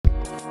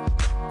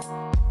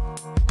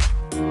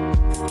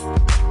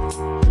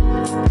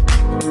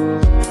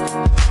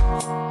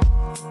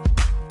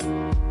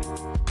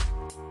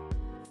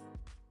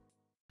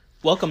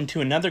Welcome to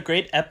another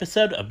great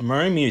episode of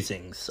Murray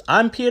Musings.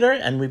 I'm Peter,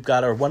 and we've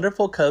got our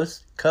wonderful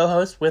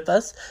co-host with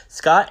us,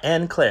 Scott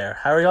and Claire.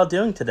 How are y'all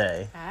doing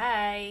today?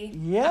 Hi.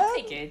 Yeah. I'm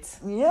pretty good.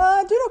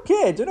 Yeah,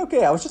 doing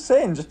okay. I was just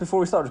saying, just before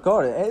we start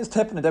recording, it is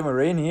tipping it down with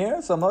rain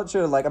here, so I'm not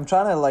sure, I'm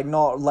trying to,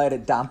 not let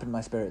it dampen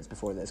my spirits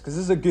before this, because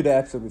this is a good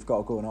episode we've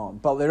got going on.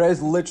 But there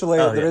is literally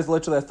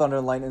a thunder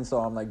and lightning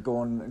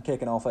storm,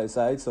 kicking off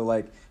outside, so,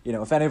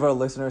 if any of our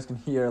listeners can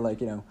hear,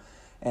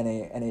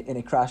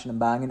 any crashing and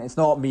banging. It's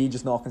not me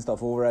just knocking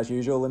stuff over as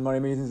usual in Murray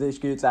Musings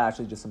HQ. It's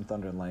actually just some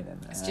thunder and lightning.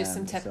 It's just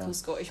some typical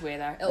Scottish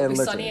weather. It'll be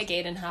sunny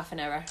again in half an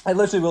hour. It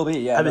literally will be,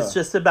 yeah. I was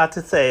just about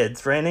to say,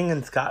 it's raining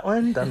in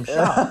Scotland? I'm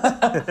shocked.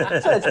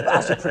 It's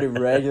actually pretty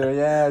regular,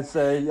 yeah. It's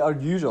our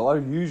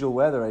usual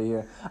weather right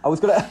here. I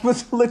was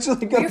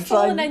literally going to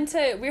try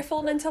We're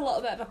falling into a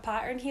little bit of a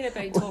pattern here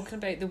about talking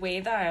about the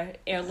weather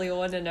early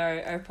on in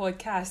our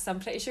podcast. I'm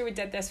pretty sure we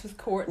did this with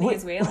Courtney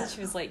as well. And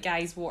she was like,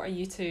 guys, what are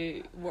you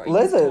talking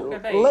about?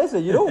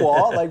 Listen, you know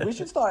what? We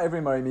should start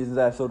every Murray Musings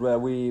episode where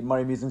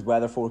Murray Musings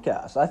weather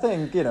forecast. I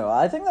think that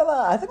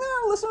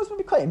our listeners would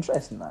be quite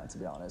interested in that, to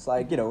be honest.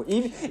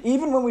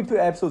 Even when we put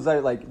episodes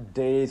out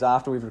days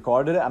after we've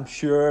recorded it, I'm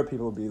sure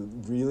people will be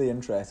really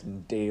interested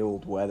in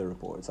day-old weather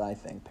reports. I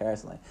think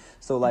personally.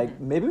 So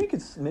maybe we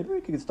could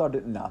start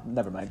it. No,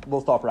 never mind.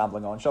 We'll stop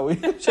rambling on, shall we?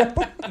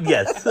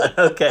 Yes.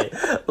 Okay.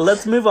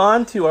 Let's move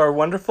on to our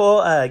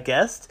wonderful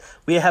guest.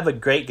 We have a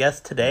great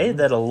guest today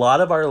that a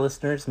lot of our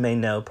listeners may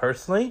know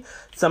personally.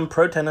 Some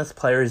pro tennis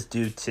players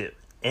do too.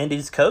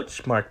 Andy's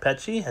coach, Mark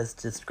Petchey, has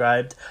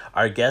described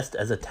our guest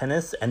as a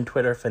tennis and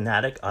Twitter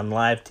fanatic on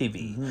live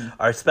TV. Mm-hmm.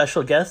 Our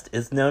special guest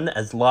is known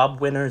as Lob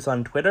Winners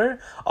on Twitter,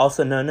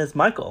 also known as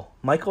Michael.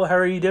 Michael, how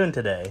are you doing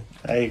today?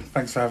 Hey,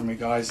 thanks for having me,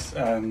 guys.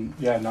 I'm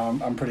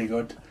pretty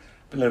good.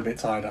 A little bit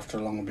tired after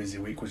a long and busy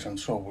week, which I'm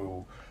sure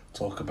we'll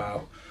talk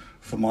about.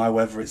 For my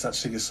weather, it's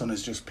actually the sun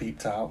has just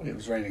peeped out. It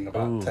was raining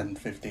about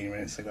 10-15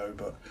 minutes ago,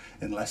 but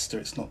in Leicester,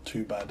 it's not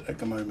too bad at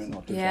the moment.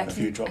 Yeah, a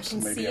few drops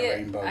and maybe a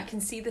rainbow. I can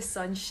see the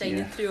sun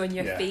shining through on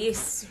your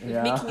face,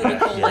 yeah. making you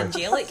look all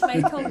angelic,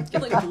 Michael. You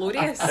look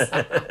glorious.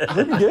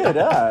 Looking good,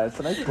 yeah. It's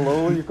a nice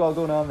glow you've got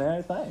going on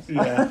there. Thanks.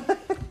 Yeah.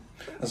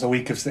 There's a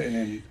week of sitting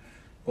in,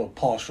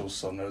 partial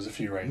sun. There was a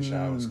few rain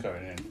showers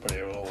going in, but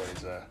it will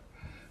always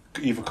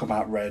either come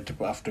out red,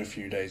 but after a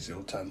few days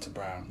it'll turn to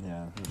brown.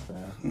 Yeah,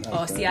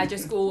 that's fair. I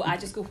just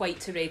go white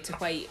to red to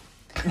white.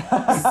 So.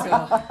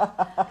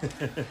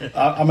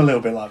 I'm a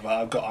little bit like that.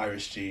 I've got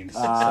Irish genes.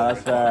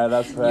 That's fair. You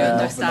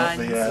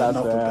understand. Not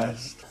the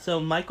best. So,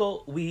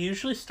 Michael, we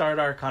usually start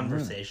our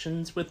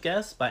conversations with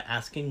guests by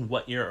asking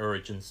what your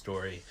origin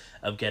story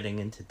of getting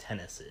into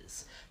tennis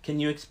is. Can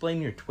you explain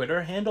your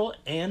Twitter handle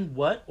and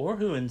what or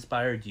who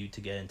inspired you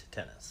to get into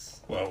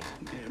tennis? Well,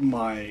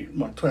 my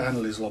Twitter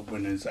handle is Lob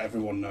Winners.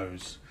 Everyone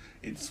knows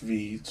it's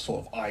the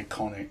sort of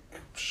iconic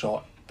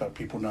shot that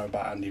people know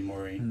about Andy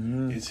Murray.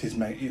 Mm-hmm. It's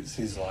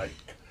his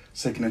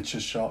signature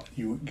shot.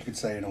 You could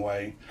say in a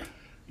way,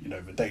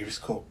 the Davis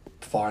Cup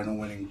final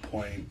winning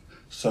point.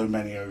 So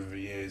many over the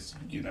years.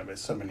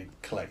 There's so many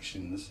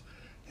collections.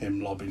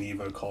 Him lobbing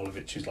Ivo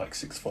Karlovic, who's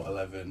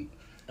 6'11".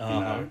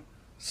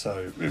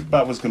 So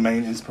that was the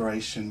main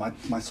inspiration.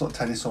 My sort of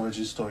tennis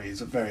origin story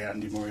is a very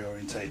Andy Murray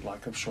orientate,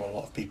 I'm sure a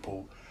lot of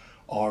people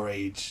our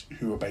age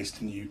who are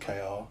based in the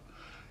UK are.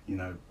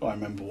 I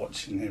remember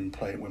watching him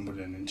play at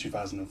Wimbledon in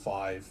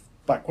 2005.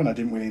 Back when I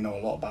didn't really know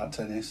a lot about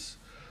tennis,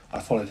 I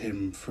followed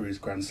him through his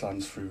Grand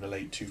Slams through the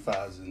late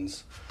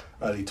 2000s,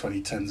 early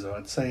 2010s.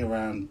 I'd say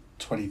around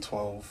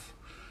 2012,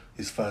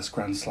 his first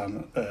Grand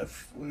Slam,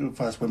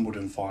 first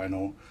Wimbledon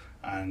final,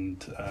 and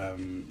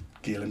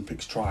the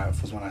Olympics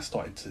tryout was when I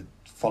started to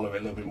follow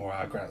it a little bit more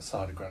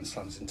outside of Grand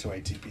Slams into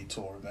ATP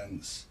Tour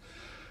events.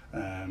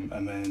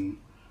 And then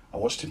I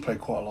watched him play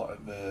quite a lot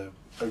at the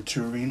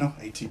O2 Arena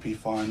ATP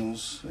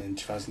Finals in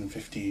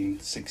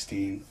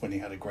 2015-16 when he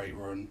had a great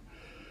run.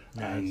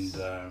 Nice.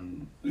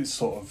 And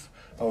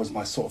that was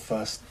my sort of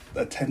first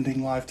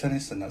attending live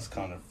tennis, and that's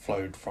kind of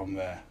flowed from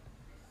there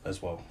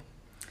as well.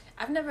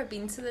 I've never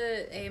been to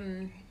the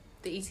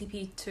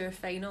ATP Tour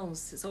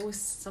Finals. It's always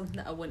something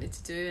that I wanted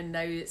to do, and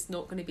now it's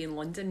not going to be in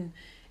London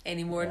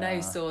anymore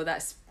now, so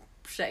that's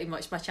pretty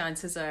much my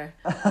chances are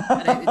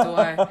out the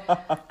door.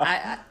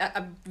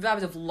 I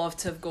would have loved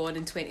to have gone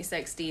in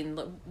 2016.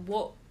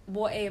 What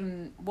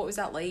was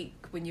that like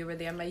when you were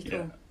there, Michael?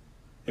 Yeah.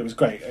 It was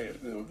great.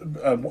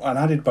 An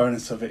added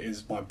bonus of it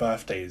is my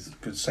birthday is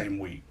the same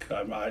week.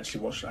 I actually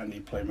watched Andy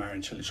play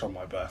Marin Cilic on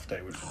my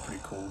birthday, which was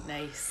pretty cool.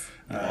 Nice.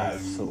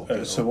 So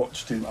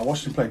I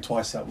watched him play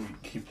twice that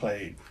week. He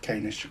played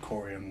Kei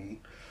Nishikori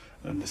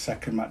and the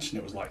second match, and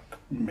it was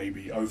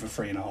maybe over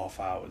 3.5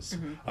 hours.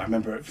 Mm-hmm. I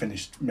remember it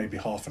finished maybe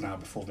half an hour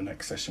before the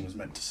next session was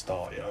meant to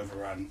start. It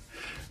overran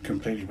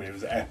completely, but it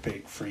was an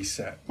epic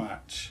 3-set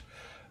match.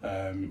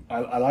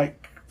 I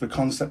like the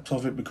concept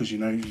of it because you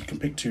can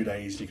pick 2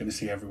 days, you're going to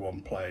see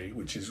everyone play,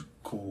 which is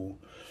cool.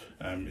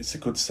 It's a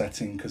good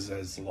setting because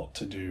there's a lot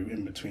to do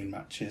in between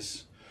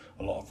matches,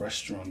 a lot of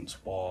restaurants,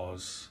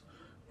 bars,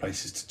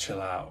 places to chill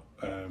out.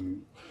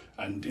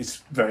 and it's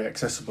very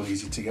accessible,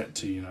 easy to get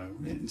to, you know,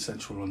 in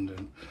central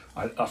London.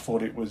 I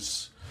thought it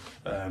was,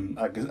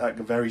 at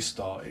the very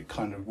start, it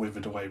kind of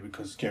withered away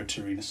because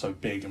Go2 Arena is so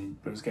big and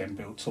it was getting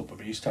built up, but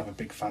we used to have a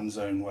big fan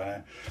zone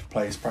where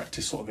players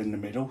practice sort of in the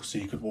middle, so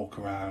you could walk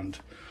around,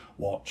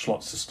 watch,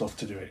 lots of stuff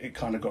to do. It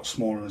kind of got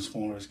smaller and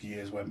smaller as the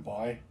years went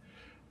by,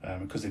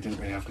 because they didn't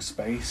really have the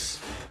space,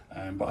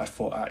 but I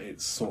thought at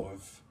its sort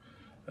of,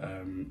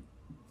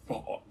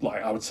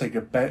 like I would say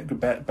the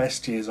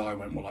best years I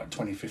went were like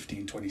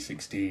 2015,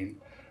 2016,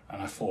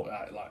 and I thought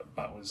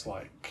that was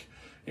like,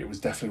 it was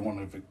definitely one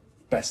of the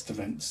best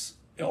events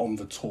on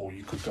the tour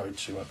you could go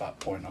to at that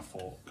point. I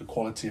thought the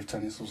quality of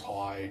tennis was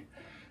high,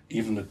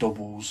 even the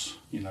doubles,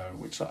 you know,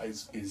 which that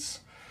is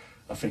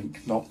I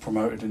think not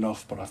promoted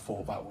enough, but I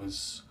thought that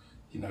was,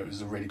 you know, it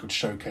was a really good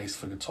showcase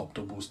for the top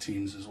doubles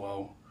teams as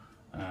well.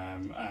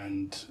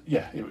 And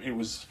yeah, it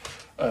was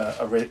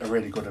a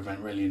really good event,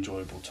 really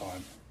enjoyable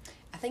time.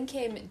 I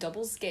think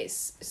doubles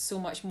gets so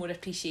much more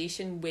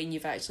appreciation when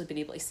you've actually been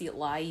able to see it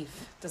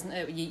live, doesn't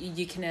it?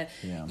 You kind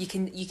of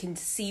you can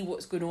see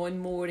what's going on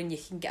more, and you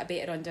can get a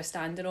better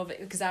understanding of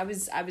it. Because I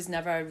was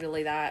never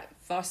really that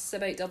fussed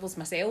about doubles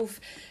myself,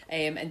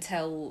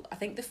 until I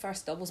think the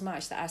first doubles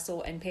match that I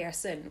saw in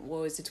person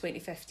was the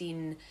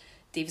 2015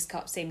 Davis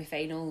Cup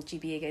semi-final,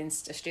 GB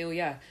against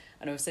Australia,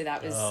 and obviously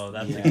that was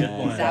that's a good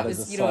one. That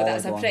was, you know,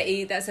 that's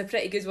a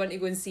pretty good one to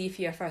go and see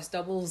for your first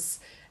doubles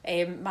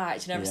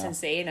match, and ever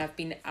since then I've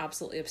been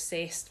absolutely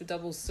obsessed with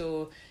doubles.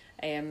 So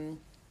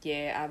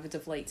I would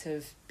have liked to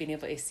have been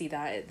able to see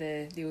that at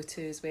the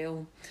O2 as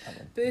well.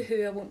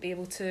 Boo-hoo, I won't be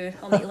able to.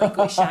 I'll need to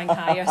go to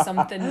Shanghai or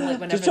something.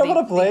 Whenever just jump on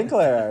a plane,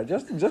 Claire.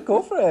 Just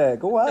go for it.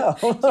 Go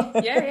out.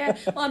 Yeah.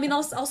 Well, I mean,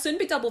 I'll soon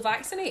be double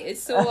vaccinated,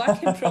 so I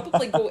can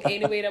probably go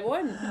anywhere I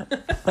want.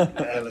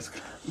 Let's go.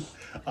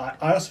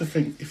 I also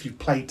think if you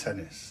play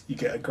tennis, you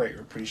get a greater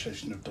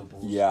appreciation of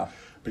doubles. Yeah.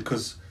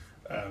 Because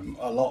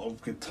a lot of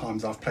good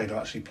times I've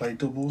actually played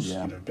doubles.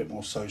 Yeah. You know, a bit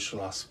more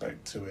social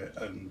aspect to it,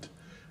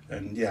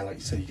 and yeah, like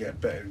you say, you get a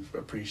better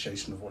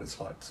appreciation of what it's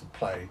like to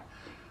play,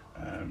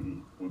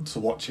 to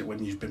watch it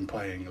when you've been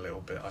playing a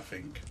little bit, I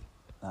think.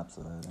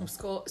 Absolutely.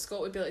 Well, Scott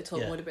would be able to talk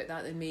more about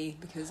that than me,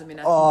 because I mean,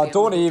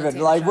 don't even,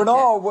 like, we're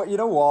not, you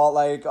know what,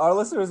 like, our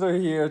listeners are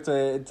here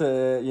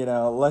to you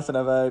know, listen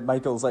about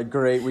Michael's like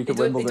great week at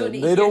Wimbledon.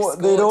 They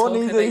don't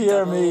need to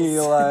hear me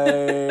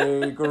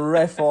like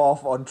riff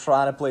off on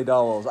trying to play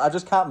doubles. I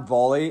just can't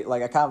volley.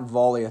 Like, I can't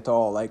volley at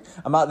all. Like,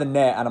 I'm at the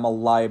net and I'm a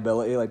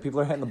liability. Like, people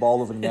are hitting the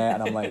ball over the net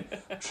and I'm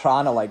like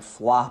trying to like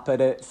flap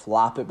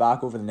it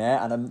back over the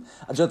net, and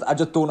I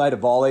just don't know how to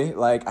volley.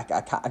 Like,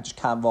 I just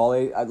can't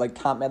volley. I like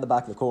can't make the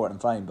back of the court, I'm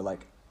fine, but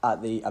like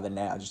at the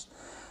net,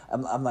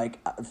 I'm like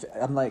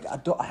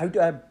how do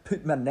I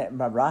put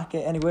my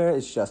racket anywhere?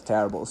 It's just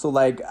terrible. So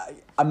like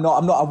I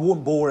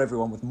won't bore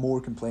everyone with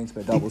more complaints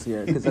about doubles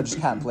here, because I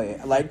just can't play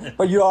it. Like,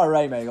 but you are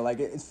right, Michael.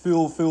 Like, it's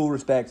full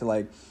respect to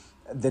like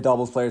the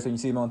doubles players when you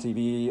see them on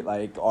TV,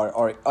 like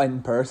or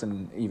in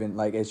person even.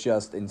 Like, it's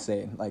just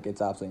insane. Like,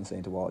 it's absolutely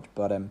insane to watch.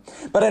 But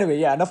anyway,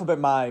 yeah, enough about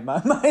my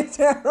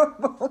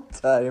terrible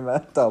time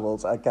at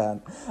doubles. I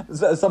can't.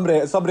 Somebody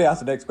ask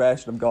the next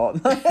question. I'm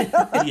gone.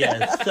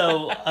 Yes.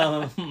 So,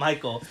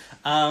 Michael,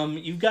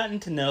 you've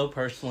gotten to know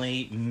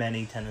personally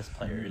many tennis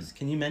players.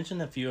 Can you mention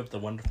a few of the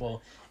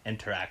wonderful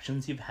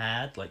interactions you've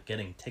had, like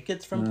getting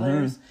tickets from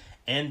players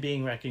and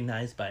being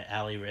recognized by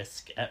Ali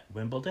Risk at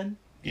Wimbledon?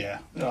 Yeah,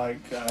 like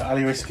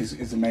Ali Risk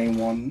is the main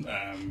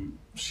one.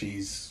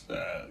 She's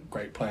a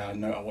great player.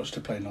 I watched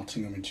her play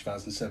Nottingham in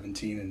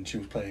 2017, and she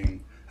was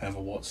playing Heather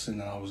Watson,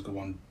 and I was the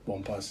one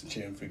person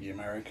cheering for the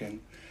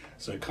American,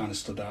 so it kind of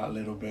stood out a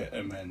little bit.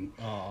 And then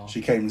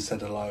she came and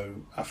said hello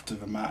after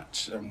the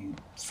match, and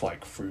it's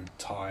like through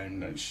time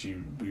that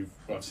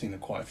I've seen her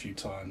quite a few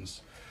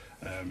times.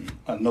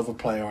 Another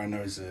player I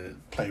know is a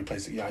player who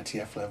plays at the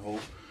ITF level.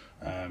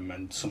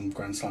 And some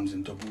Grand Slams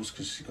in doubles,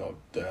 because she got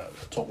the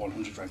top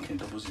 100 ranking in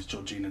doubles, is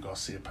Georgina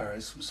Garcia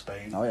Perez from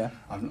Spain. Oh yeah.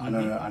 I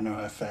know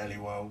her fairly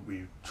well.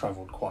 We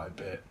travelled quite a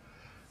bit,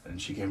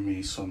 and she gave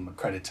me some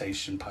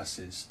accreditation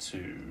passes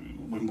to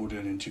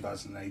Wimbledon in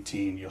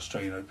 2018, the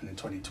Australian Open in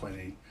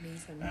 2020,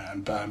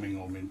 and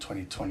Birmingham in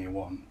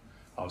 2021.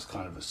 I was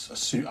kind of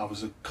I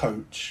was a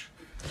coach.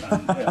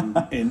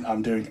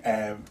 I'm doing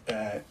air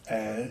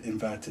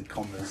inverted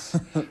commas,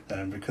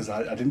 because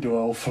I didn't do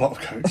an awful lot of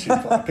coaching,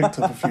 but I picked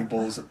up a few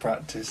balls at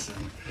practice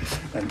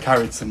and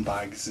carried some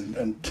bags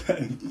and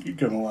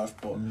good my wife.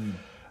 But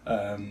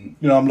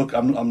you know,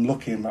 I'm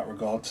lucky in that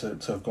regard to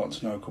have gotten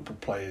to know a couple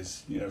of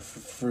players. You know,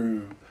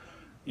 through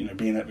you know,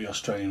 being at the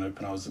Australian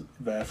Open, I was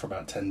there for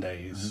about 10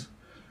 days,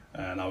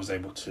 and I was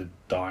able to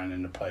dine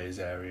in the players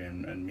area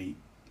and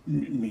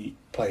meet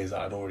players that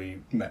I'd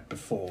already met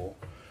before.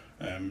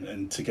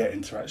 And to get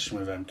interaction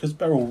with them, because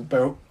they're all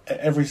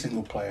every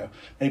single player,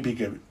 maybe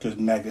good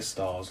mega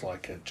stars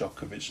like a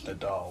Djokovic,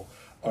 Nadal,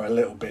 are a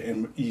little bit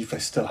if they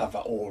still have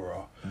that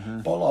aura.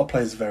 But a lot of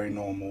players are very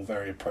normal,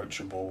 very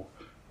approachable,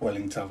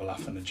 willing to have a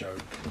laugh and a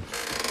joke.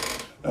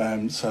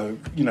 So,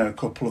 you know, a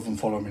couple of them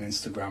follow me on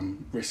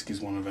Instagram. Risk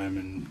is one of them,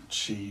 and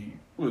she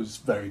was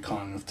very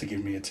kind enough to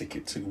give me a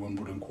ticket to the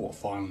Wimbledon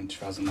quarterfinal in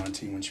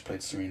 2019 when she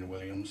played Serena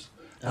Williams.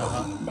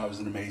 That was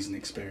an amazing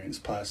experience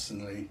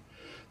personally,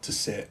 to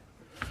sit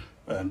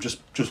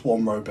just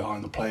one row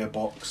behind the player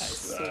box.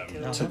 So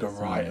cool. To the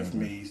right of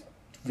me,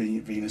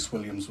 Venus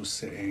Williams was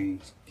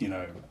sitting, you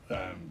know,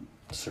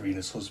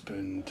 Serena's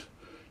husband,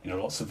 you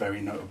know, lots of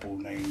very notable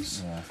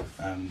names.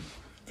 Yeah.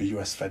 The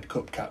US Fed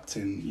Cup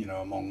captain, you know,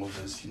 among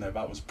others. You know,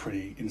 that was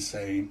pretty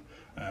insane.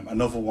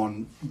 Another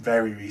one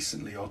very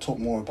recently, I'll talk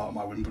more about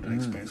my Wimbledon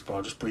experience, but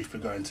I'll just briefly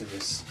go into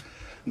this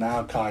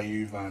now. Kai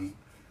Juvan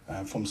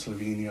from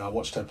Slovenia. I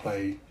watched her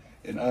play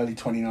in early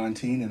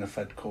 2019 in a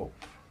Fed Cup,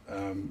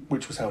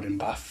 which was held in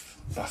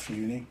Bath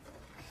Uni.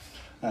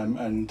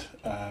 Then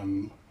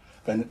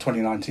at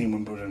 2019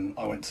 Wimbledon,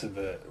 I went to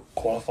the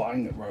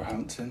qualifying at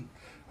Roehampton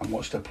and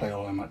watched her play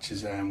all her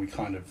matches there, and we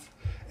kind of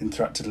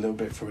interacted a little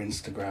bit through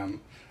Instagram,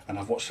 and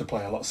I've watched her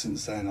play a lot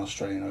since then,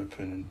 Australian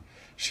Open, and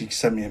she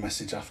sent me a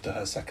message after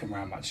her second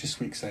round match this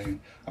week saying,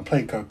 I'm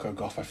playing Coco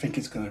Gauff, I think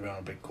it's going to be on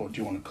a big court,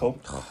 do you want to come?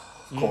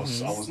 Of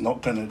course, I was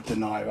not going to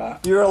deny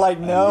that. You were like,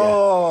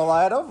 no,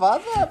 I don't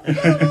want that.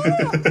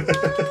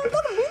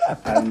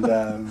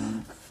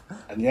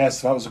 And yeah,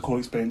 so that was a cool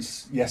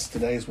experience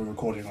yesterday as we're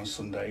recording on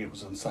Sunday. It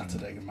was on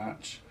Saturday, the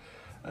match.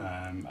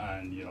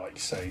 And, you know, like you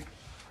say,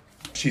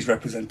 she's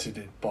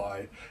represented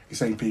by the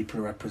same people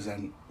who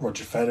represent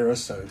Roger Federer.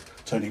 So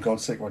Tony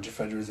Godsick, Roger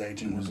Federer's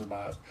agent, was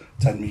about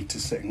 10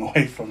 metres sitting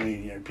away from me,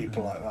 you know,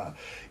 people like that.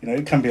 You know,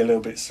 it can be a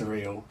little bit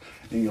surreal.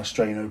 In the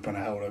Australian Open,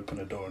 I held open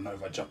a door and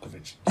Novak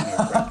Djokovic, you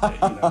know, grabbed it,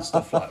 you know,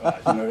 stuff like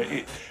that. You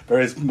know, there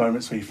is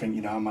moments where you think,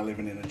 you know, am I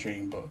living in a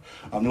dream? But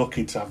I'm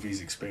lucky to have these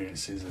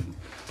experiences, and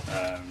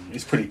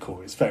it's pretty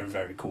cool. It's very,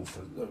 very cool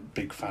for a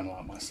big fan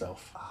like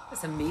myself.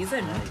 It's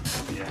amazing.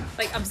 Yeah.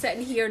 Like, I'm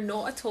sitting here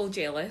not at all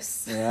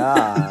jealous.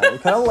 Yeah, you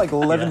kind of like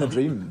living the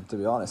dream, to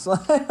be honest. Like,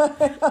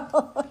 I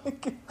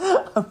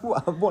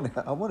want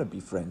to be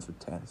friends with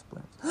tennis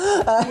players.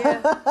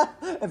 Yeah.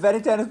 If any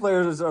tennis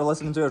players are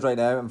listening to us right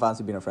now and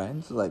fancy being a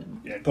friend, like,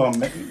 yeah, go on,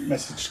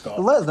 message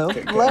Scott. let us know.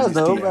 Let us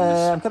know.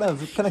 DMs. I'm kind of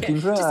keen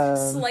for it.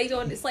 Just slide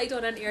on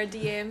into our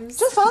DMs.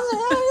 Just fancy,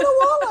 yeah, you know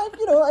what? Like,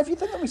 you know, if you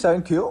think that we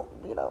sound cool,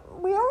 you know,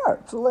 we are.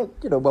 So, like,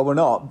 you know, well, we're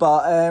not,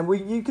 but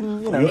you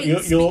can, you know.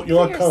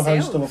 You're a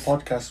co-host of a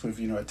podcast with,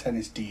 you know, a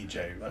tennis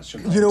DJ. That's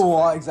your. You know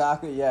what?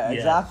 Exactly. Yeah.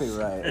 Exactly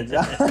right.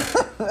 Exactly.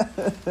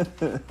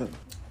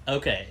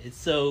 Okay,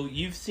 so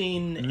you've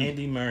seen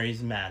Andy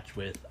Murray's match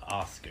with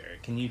Oscar.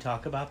 Can you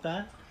talk about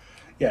that?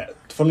 Yeah,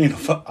 funnily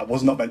enough, I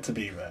was not meant to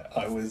be there.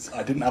 I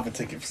didn't have a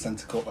ticket for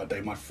Centre Court that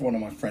day. One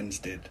of my friends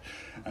did,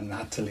 and I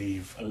had to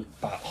leave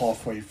about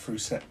halfway through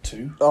set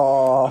 2.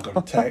 Oh. I got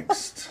a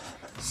text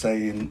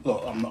saying,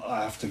 "Look,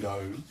 I have to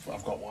go.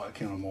 I've got work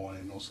in the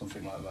morning," or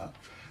something like that.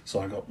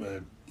 So I got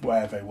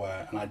where they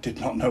were, and I did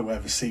not know where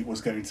the seat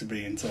was going to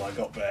be until I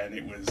got there, and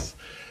it was.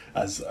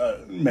 As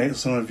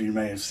some of you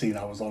may have seen,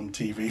 I was on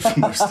TV for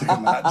most of the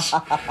match.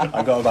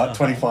 I got about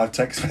 25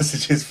 text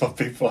messages from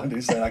people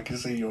who said, I can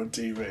see you on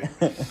TV.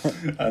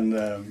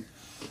 And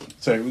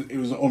so it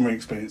was an unreal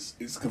experience.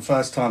 It's the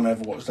first time I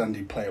ever watched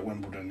Andy play at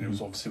Wimbledon. It was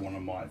obviously one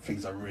of my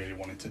things I really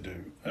wanted to do,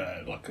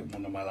 like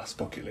one of my last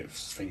bucket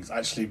list things.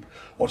 Actually,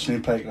 watching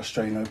him play at the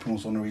Australian Open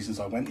was one of the reasons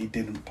I went. He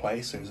didn't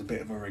play, so it was a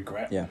bit of a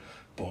regret. Yeah.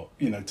 But,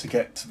 you know, to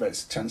get to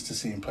that chance to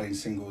see him playing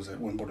singles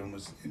at Wimbledon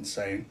was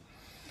insane.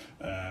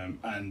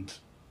 And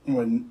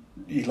when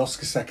he lost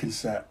the second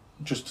set,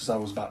 just as I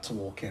was about to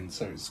walk in,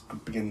 so it's the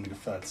beginning of the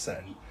third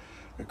set, and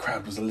the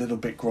crowd was a little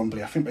bit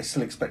grumbly. I think they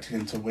still expected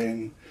him to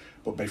win,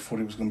 but they thought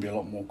it was going to be a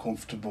lot more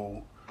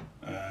comfortable.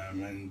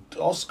 And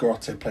Oscar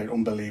Otte played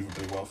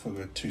unbelievably well for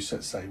the 2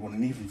 sets that he won,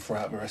 and even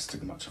throughout the rest of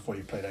the match, I thought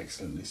he played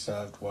excellently,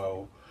 served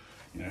well,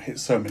 you know, hit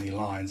so many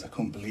lines. I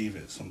couldn't believe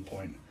it at some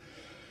point.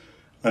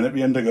 And at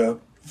the end of the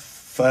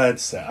third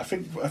set, I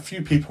think a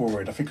few people were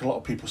worried. I think a lot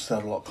of people still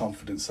had a lot of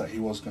confidence that he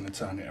was going to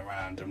turn it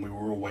around, and we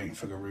were all waiting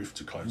for the roof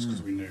to close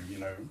because we knew, you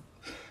know,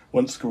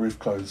 once the roof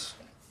closed,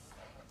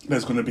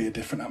 there's going to be a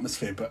different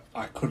atmosphere. But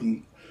I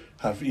couldn't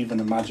have even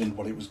imagined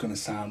what it was going to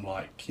sound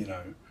like, you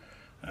know.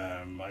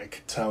 I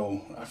could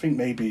tell, I think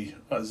maybe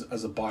as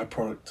a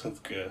byproduct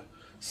of the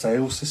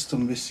sales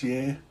system this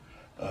year,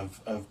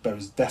 there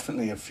was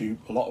definitely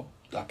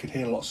I could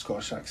hear a lot of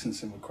Scottish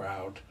accents in the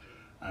crowd.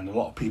 And a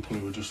lot of people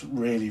who were just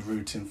really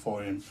rooting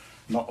for him,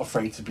 not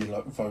afraid to be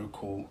like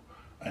vocal.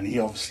 And he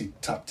obviously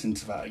tapped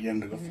into that at the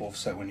end of the fourth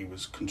set when he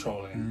was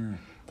controlling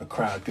the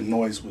crowd. The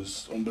noise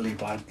was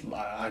unbelievable.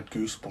 I had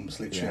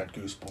goosebumps, literally had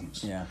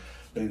goosebumps. Yeah.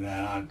 You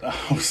know,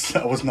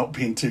 I was not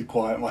being too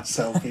quiet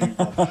myself either.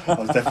 I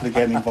was definitely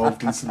getting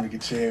involved in some of the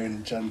cheering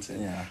and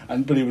chanting. Yeah.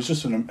 But it was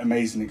just an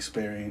amazing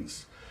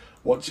experience.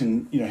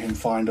 Watching, you know, him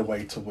find a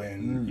way to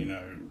win. You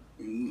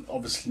know,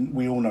 obviously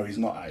we all know he's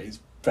not at his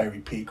very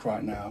peak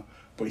right now.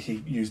 But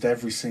he used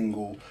every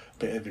single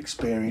bit of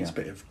experience,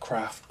 bit of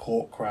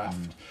court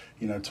craft,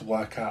 you know, to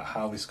work out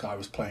how this guy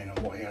was playing and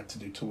what he had to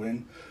do to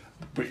win.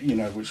 But, you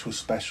know, which was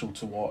special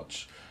to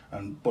watch.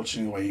 and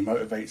watching the way he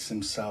motivates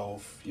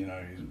himself, you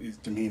know, his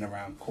demeanour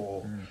around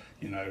court,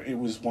 you know, it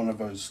was one of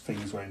those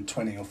things where in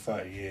 20 or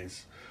 30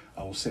 years,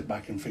 I will sit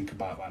back and think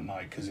about that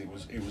night, because it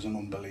was an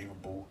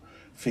unbelievable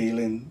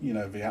feeling. You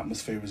know, the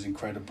atmosphere was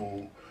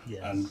incredible,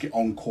 and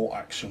on court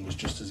action was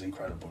just as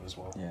incredible as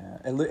well. Yeah,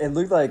 it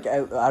looked like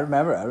I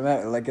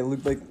remember like it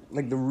looked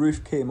like the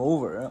roof came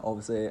over,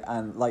 obviously,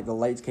 and like the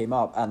lights came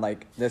up, and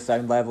like the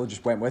sound level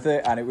just went with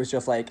it, and it was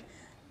just like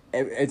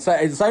it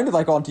sounded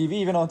like on TV,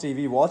 even on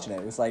TV watching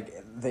it was like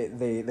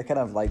they kind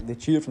of like the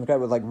cheer from the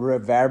crowd was like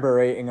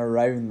reverberating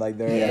around like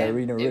the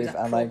arena roof, it was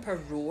a and proper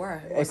like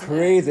roar. it's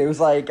crazy. It was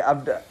like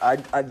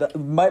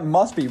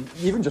must be,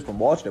 even just from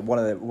watching it, one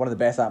of the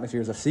best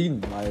atmospheres I've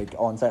seen, like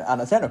on center, and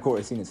a centre court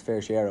has seen its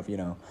fair share of, you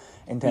know,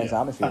 intense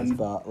atmospheres, and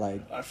but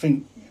like I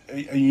think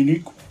a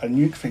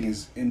unique thing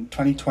is in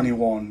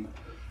 2021,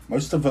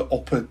 most of the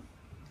upper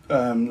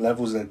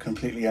levels are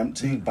completely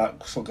empty.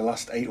 Back sort of the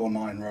last 8 or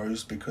 9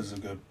 rows, because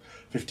of the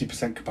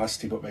 50%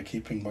 capacity, but they're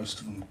keeping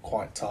most of them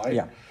quite tight.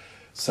 Yeah.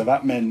 So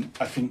that meant,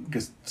 I think,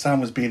 because Sam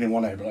was being in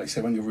one area, but like I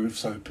say, when the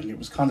roof's open, it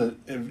was kind of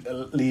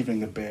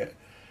leaving a bit.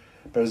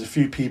 There was a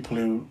few people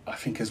who, I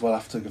think as well,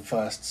 after the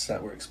first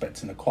set, were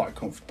expecting a quite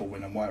comfortable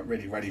win and weren't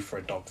really ready for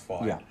a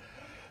dogfight. Yeah.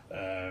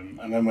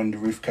 And then when the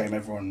roof came,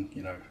 everyone,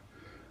 you know,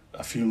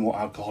 a few more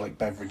alcoholic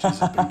beverages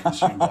have been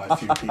consumed by a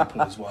few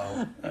people as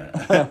well.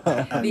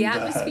 The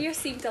atmosphere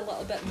seemed a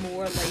little bit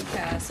more like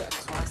a sort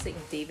of classic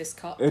Davis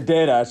Cup. it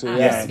did actually.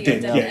 Yeah, Atmosphere, it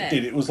did. didn't Yeah, it? it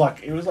did. It was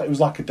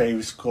like a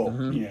Davis Cup.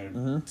 You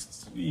know,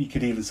 you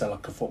could even say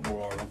like a football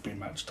or a rugby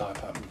match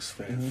type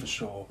atmosphere for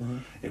sure.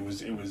 It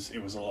was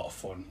a lot of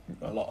fun.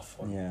 A lot of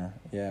fun.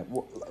 Yeah.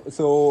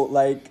 So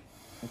like,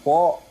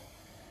 what?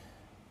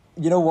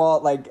 You know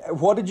what? Like,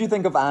 what did you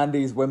think of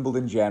Andy's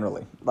Wimbledon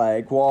generally?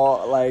 Like,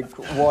 what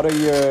are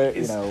your,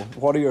 you know,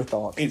 what are your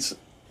thoughts?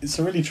 It's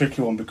a really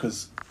tricky one,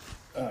 because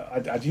I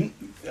didn't,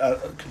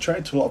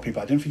 contrary to a lot of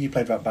people, I didn't think he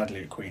played that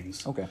badly at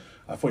Queen's. Okay.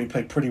 I thought he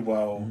played pretty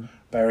well.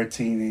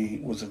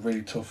 Berrettini was a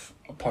really tough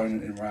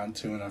opponent in round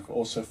 2, and I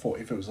also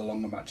thought if it was a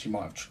longer match, he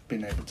might have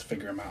been able to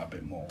figure him out a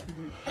bit more.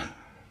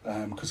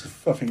 Because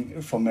I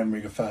think from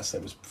memory, the first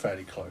set was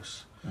fairly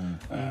close.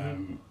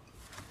 And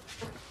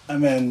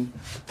then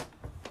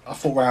I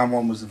thought round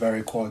 1 was a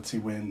very quality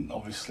win.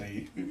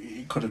 Obviously,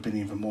 it could have been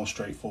even more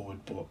straightforward,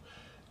 but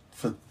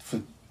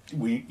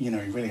he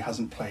really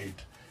hasn't played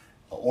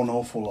an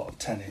awful lot of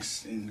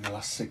tennis in the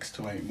last 6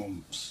 to 8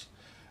 months,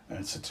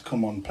 and so to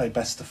come on play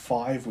best of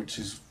 5, which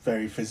is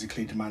very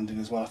physically demanding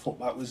as well. I thought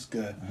that was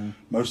the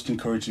most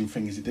encouraging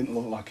thing. Is it didn't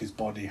look like his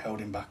body held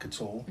him back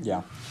at all.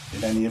 Yeah.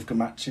 In any of the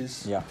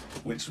matches. Yeah.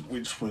 Which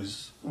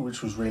was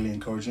really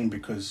encouraging,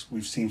 because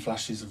we've seen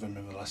flashes of him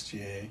in the last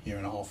year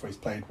and a half where he's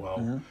played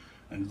well.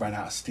 And ran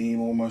out of steam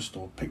almost,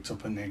 or picked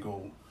up a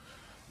niggle,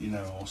 you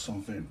know, or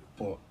something.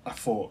 But I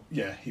thought,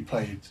 he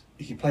played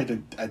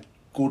a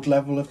good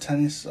level of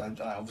tennis.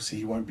 Obviously,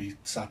 he won't be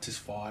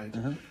satisfied,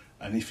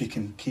 and if he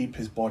can keep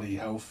his body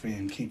healthy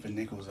and keep the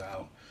niggles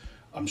out,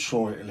 I'm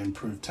sure it'll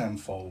improve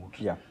tenfold.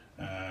 Yeah.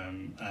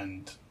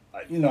 And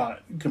you know,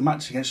 the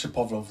match against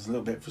Shapovalov was a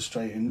little bit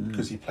frustrating,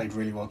 because he played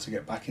really well to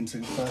get back into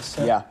the first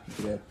set. Yeah,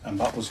 he did. And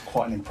that was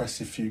quite an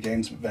impressive few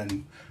games. But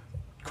then,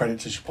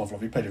 credit to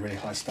Shapovalov, he played a really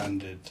high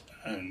standard.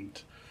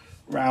 And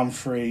round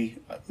 3,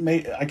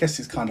 I guess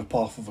it's kind of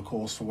par for the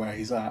course for where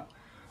he's at.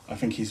 I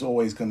think he's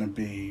always going to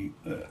be,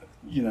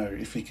 you know,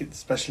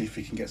 especially if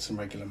he can get some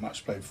regular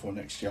match play before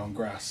next year on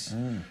grass.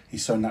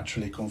 He's so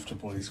naturally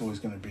comfortable. He's always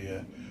going to be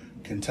a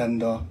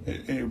contender.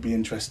 It would be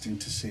interesting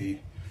to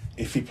see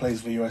if he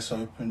plays the US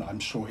Open. I'm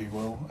sure he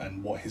will,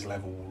 and what his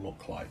level will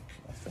look like,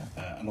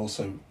 and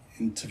also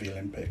into the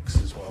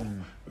Olympics as well,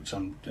 which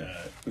I'm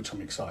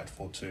excited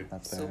for too.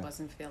 So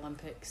buzzing for the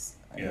Olympics.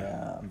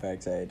 Yeah, I'm very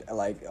excited.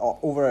 Like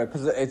over,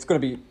 because it's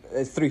 3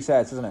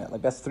 sets, isn't it?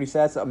 Like best of 3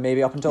 sets,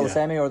 maybe up until the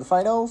semi or the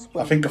finals.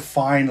 I think a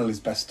final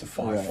is best of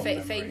 5. Right.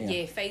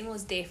 Final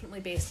is definitely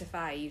best of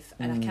 5,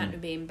 and I can't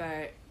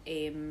remember.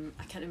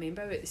 I can't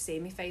remember about the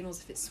semi-finals,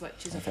 if it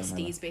switches, if it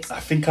stays best. I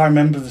think I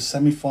remember the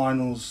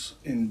semi-finals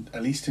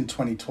at least in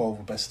 2012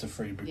 were best of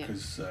 3,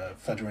 because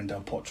Federer and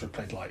Del Potro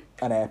played like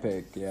an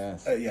epic,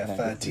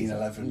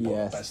 13-11,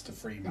 but best of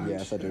 3 match.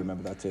 Yes, I do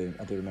remember that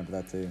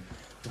too.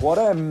 What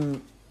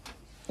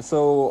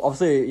so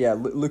obviously,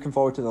 looking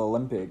forward to the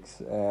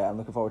Olympics. I'm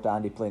looking forward to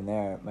Andy playing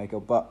there,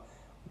 Michael. But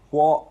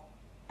what,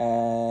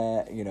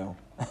 you know,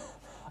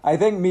 I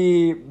think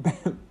me,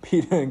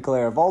 Peter and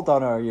Claire have all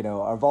done our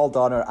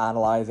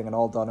analysing, and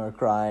all done our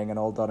crying, and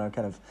all done our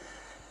kind of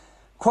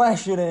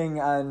questioning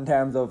in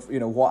terms of, you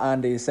know, what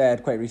Andy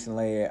said quite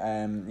recently,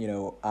 you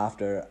know,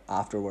 after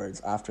his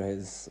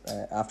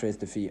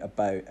defeat,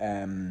 about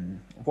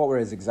what were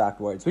his exact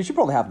words. We should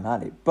probably have them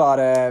handy, but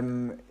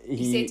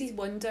he said he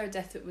wondered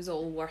if it was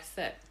all worth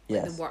it,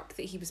 like the work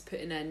that he was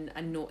putting in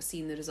and not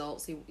seeing the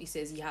results. He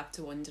says you have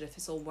to wonder if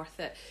it's all worth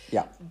it.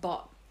 Yeah.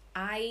 But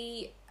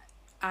I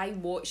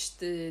watched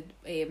the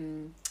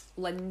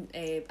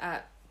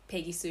at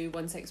Peggy Sue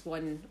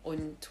 161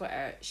 on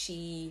Twitter.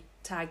 She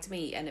tagged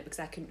me in it because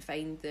I couldn't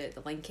find the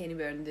link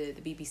anywhere on the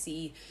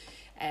BBC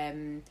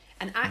And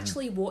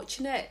actually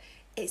watching it,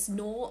 it's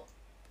not.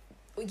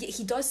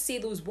 He does say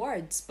those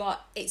words,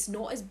 but it's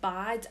not as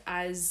bad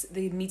as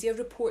the media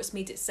reports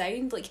made it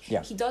sound. Like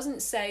he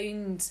doesn't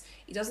sound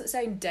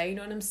down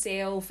on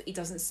himself. He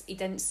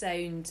didn't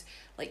sound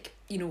like,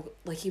 you know,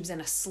 like he was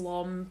in a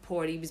slump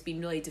or he was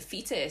being really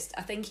defeatist.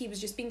 I think he was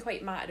just being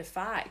quite matter of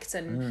fact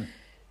and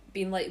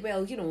being like,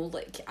 well, you know,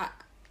 like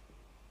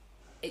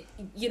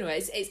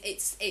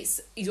it's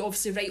he's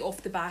obviously right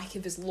off the back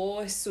of his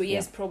loss, so he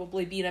is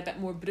probably being a bit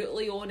more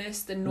brutally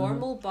honest than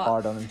normal, but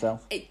hard on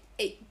himself.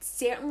 It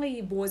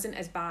certainly wasn't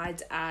as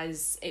bad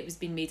as it was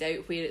being made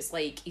out, where it's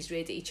like he's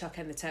ready to chuck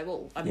in the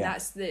towel. I mean,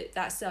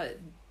 that's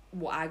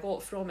what I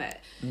got from it.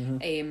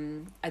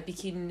 I'd be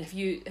keen.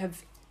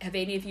 Have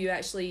any of you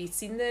actually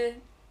seen the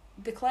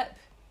clip?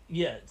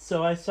 Yeah,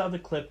 so I saw the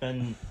clip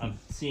and I've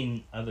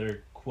seen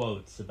other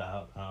quotes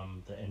about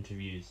the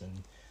interviews,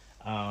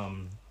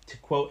 and to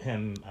quote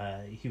him,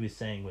 he was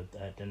saying with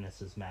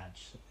Dennis's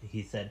match,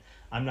 he said,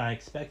 "I'm not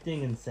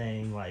expecting and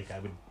saying like I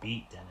would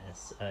beat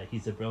Dennis.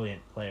 He's a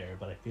brilliant player,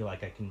 but I feel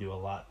like I can do a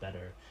lot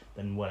better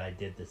than what I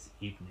did this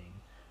evening."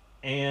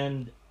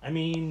 And I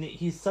mean,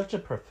 he's such a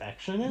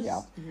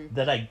perfectionist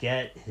that I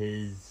get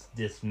his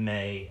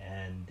dismay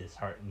and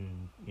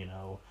disheartened, you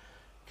know,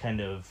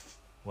 kind of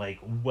like,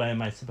 what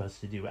am I supposed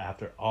to do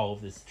after all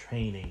of this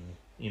training,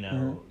 you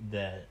know,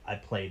 that I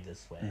played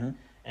this way?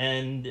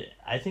 And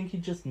I think he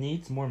just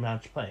needs more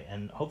match play.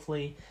 And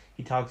hopefully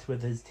he talks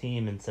with his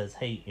team and says,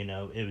 hey, you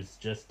know, it was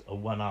just a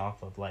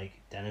one-off of, like,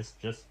 Dennis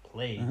just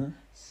played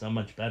so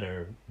much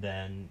better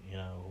than, you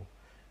know,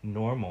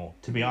 normal.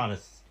 To be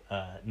honest,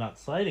 not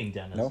slighting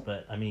Dennis,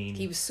 but, I mean...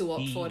 He was so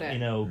up for it. You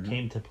know,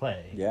 came to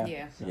play.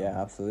 Yeah,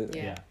 absolutely.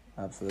 Yeah.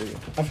 Absolutely.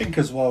 I think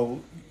as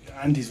well,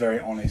 Andy's very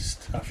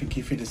honest. I think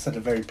if he'd have said a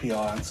very PR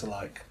answer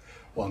like,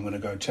 well, I'm going to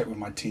go check with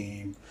my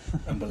team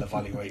and we'll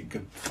evaluate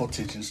good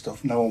footage and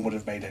stuff, no one would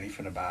have made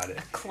anything about it.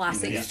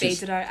 Classic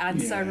Federer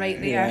answer right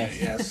there.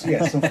 Yeah,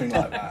 something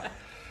like that.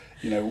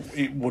 You know,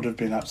 it would have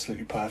been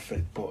absolutely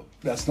perfect, but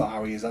that's not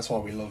how he is. That's why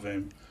we love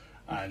him.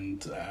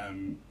 And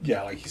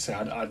like you say,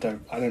 I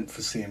don't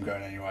foresee him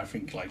going anywhere. I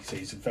think, like you say,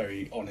 he's a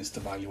very honest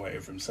evaluator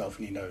of himself,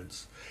 and he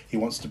knows he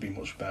wants to be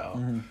much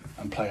better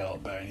and play a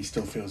lot better, and he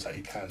still feels that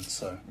he can.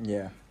 So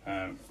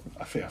I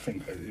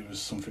think it was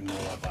something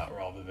more like that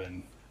rather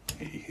than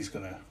he's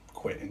gonna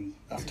quit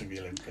after the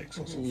Olympics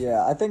or something.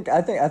 Yeah, I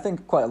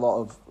think quite a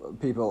lot of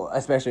people,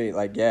 especially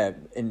like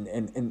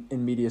in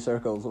media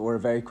circles, were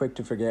very quick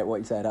to forget what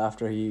he said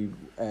after he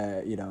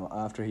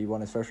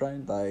won his first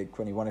round. Like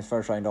when he won his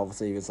first round,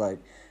 obviously he was like,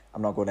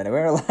 I'm not going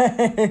anywhere.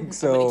 Like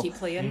so, keep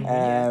playing.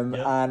 And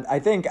I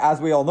think,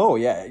 as we all know,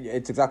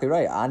 it's exactly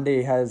right.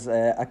 Andy has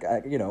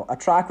a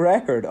track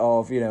record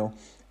of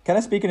kind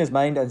of speaking his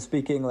mind and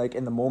speaking like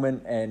in the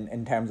moment and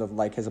in terms of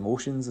like his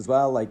emotions as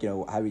well, like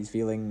how he's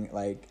feeling.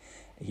 Like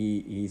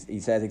he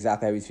says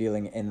exactly how he's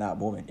feeling in that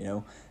moment.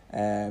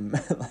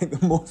 Like the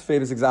most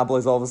famous example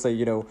is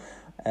obviously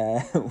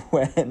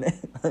when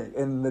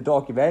in his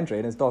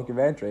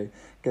documentary,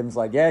 Kim's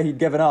like, he'd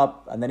given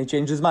up and then he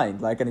changed his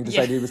mind, like, and he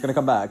decided he was going to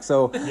come back.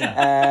 So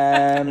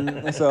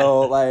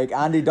so like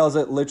Andy does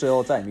it literally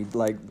all the time. He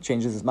like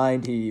changes his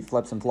mind, he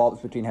flips and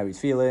flops between how he's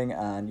feeling,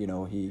 and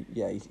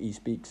he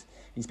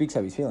speaks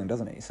how he's feeling,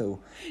 doesn't he? So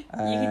you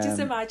can just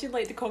imagine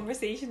like the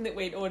conversation that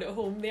went on at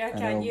home there,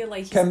 can't you?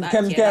 Like Kim's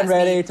getting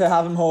ready to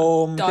have him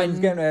home. Done. Kim's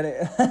getting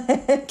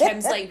ready.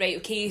 Kim's like, right,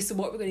 okay, so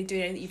what we're going to do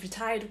now that you've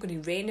retired, we're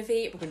going to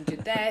renovate, we're going to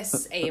do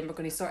this, we're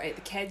going to sort out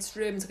the kids'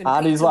 rooms.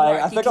 And he's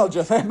like, I think I'll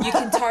just... you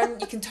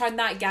can turn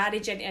that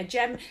garage into a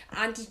gym.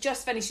 And he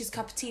just finished his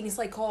cup of tea and he's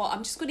like,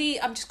 I'm just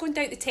going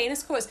down to the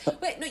tennis courts.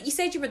 Wait, no, you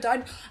said you were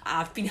done.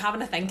 I've been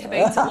having a think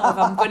about it, love.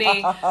 I'm going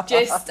to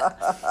just...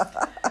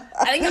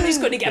 I think I'm just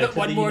going to give it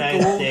one more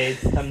go.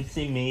 States, come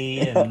see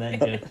me, and then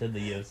go to the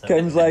US.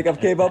 Kim's like, I've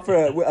came up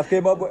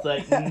with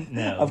like,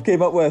 no. I've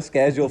came up with a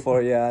schedule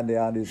for you, Andy.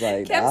 Andy's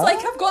like, Kim's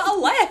like, I've got a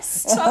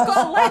list.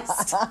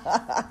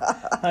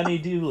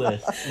 Honey-do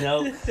list.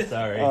 Nope,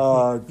 sorry.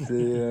 Oh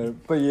dear.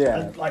 But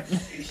yeah, like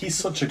he's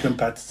such a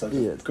competitor.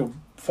 He is.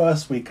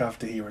 First week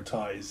after he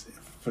retires,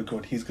 for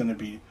good, he's going to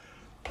be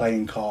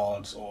playing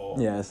cards or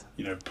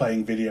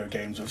playing video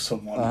games with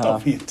someone on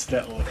the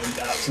internet and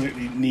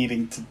absolutely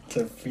needing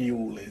to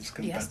fuel his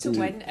competitive. He has to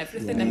win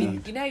everything. I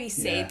mean, he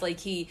said like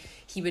he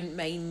wouldn't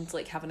mind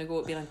like having a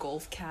go at being a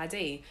golf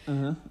caddy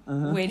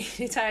when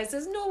he retires.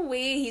 There's no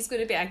way he's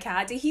going to be a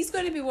caddy. He's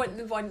going to be wanting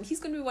to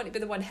be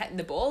the one hitting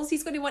the balls.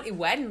 He's going to want to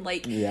win.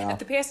 Like if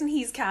the person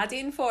he's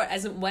caddying for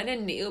isn't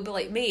winning, he'll be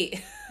like,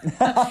 mate,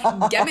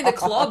 give me the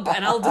club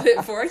and I'll do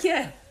it for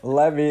you.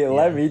 Let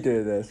me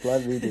do this.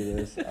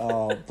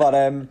 But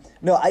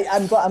no,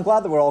 I'm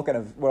glad that we're all kind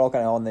of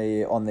on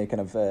the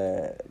kind of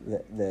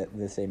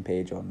the same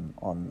page on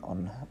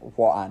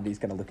what Andy's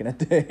kind of looking at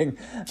doing,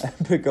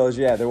 because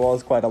there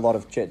was quite a lot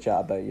of chit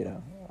chat about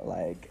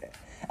like,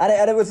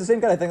 and it was the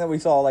same kind of thing that we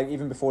saw like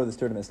even before this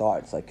tournament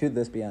started. It's like, could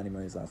this be Andy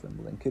Murray's last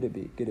Wimbledon? Could it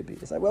be?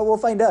 It's like, well, we'll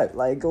find out.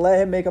 Like,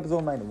 let him make up his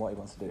own mind on what he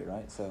wants to do,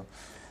 right? So.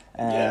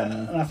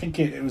 And I think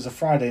it was a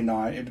Friday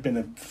night. It had been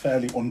a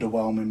fairly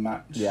underwhelming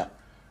match. Yeah.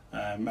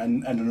 And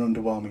an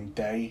underwhelming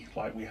day.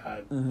 Like we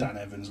had Dan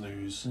Evans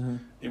lose.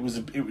 It was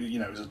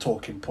a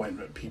talking point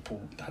that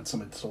people had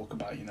something to talk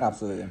about.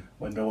 Absolutely.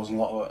 When there wasn't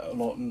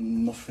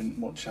nothing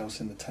much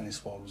else in the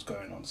tennis world was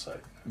going on. So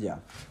yeah,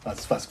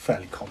 that's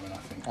fairly common, I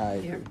think.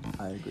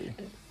 I agree.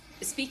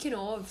 Speaking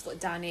of like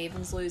Dan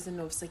Evans losing,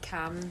 obviously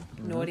Cam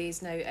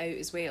Norrie's now out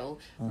as well.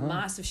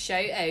 Massive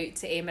shout out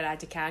to Emma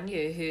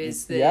Raducanu, who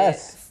is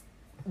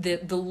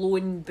the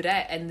lone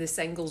Brit in the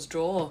singles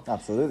draw.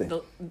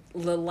 Absolutely.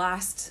 The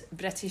last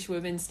British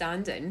woman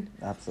standing.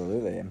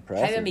 Absolutely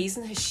impressive. How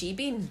amazing has she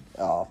been?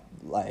 Oh,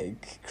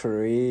 like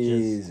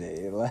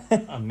crazy.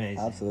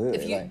 Amazing.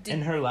 Absolutely.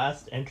 In her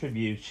last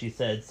interview, she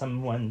said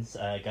someone's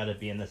got to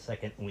be in the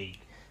second week.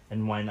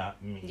 And why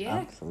not me? Yeah.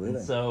 Absolutely.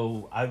 And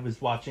so I was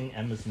watching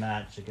Emma's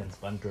match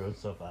against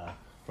Vondrousova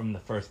from the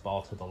first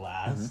ball to the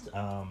last,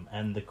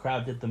 and the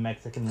crowd did the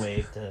Mexican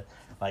wave to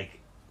like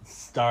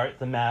start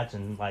the match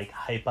and like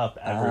hype up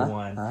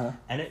everyone,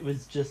 and it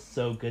was just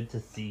so good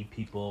to see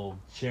people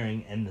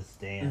cheering in the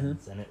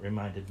stands, and it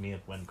reminded me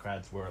of when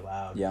crowds were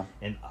allowed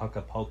in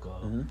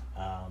Acapulco,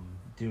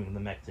 doing the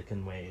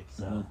Mexican wave.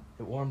 So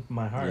it warmed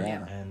my heart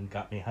and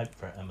got me hyped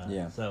for Emma.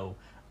 Yeah. So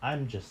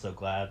I'm just so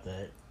glad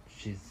that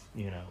she's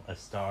a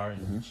star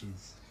and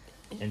she's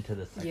into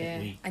the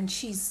second week, and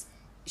she's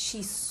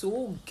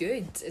so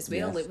good as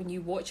well. Yes. Like when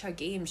you watch her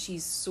game,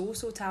 she's so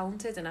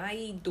talented, and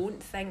I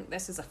don't think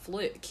this is a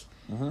fluke.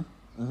 I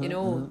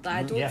don't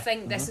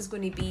think this is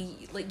going to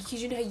be like,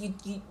 because you know how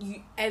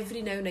you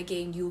every now and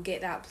again you'll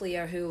get that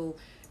player who'll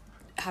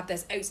have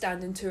this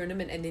outstanding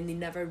tournament and then they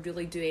never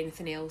really do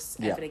anything else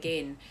ever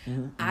again.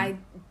 I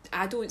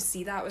don't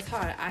see that with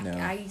her.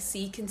 I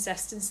see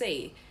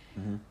consistency.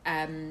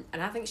 And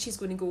I think she's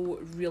going to go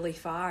really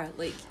far.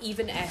 Like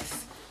even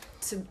if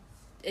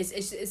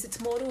is it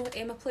tomorrow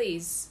Emma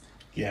plays?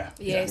 Yeah.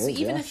 So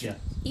even if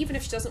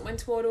she doesn't win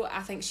tomorrow,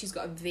 I think she's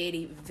got a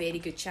very, very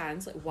good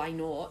chance. Like why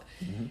not?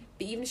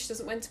 But even if she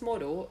doesn't win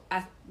tomorrow,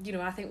 I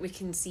think we're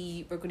going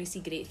to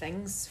see great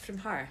things from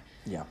her.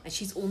 Yeah. And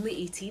she's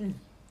only 18.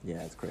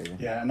 Yeah, it's crazy.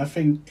 Yeah, and I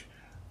think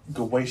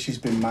the way she's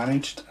been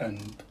managed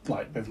and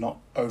like they've not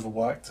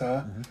overworked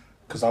her.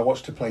 Because I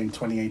watched her play in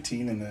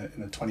 2018 in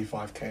a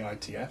 25k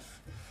ITF.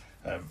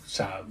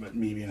 Shout out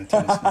me being a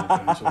tennis nerd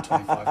going to a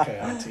 25k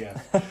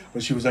ITF.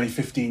 But she was only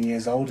 15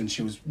 years old and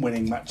she was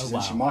winning matches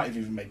and she might have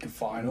even made a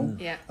final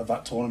of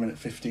that tournament at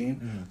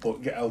 15.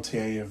 But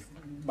LTA have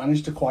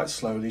managed her quite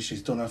slowly.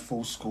 She's done her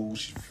full school.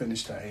 She's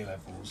finished her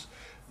A-levels.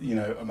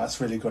 And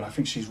that's really good. I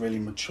think she's really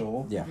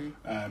mature. Yeah.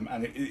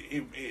 And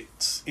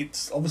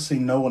it's obviously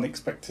no one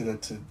expected her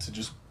to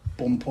just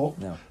bump up,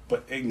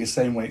 but in the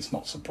same way it's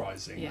not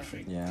surprising. I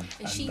think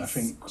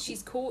and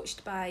she's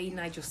coached by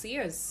Nigel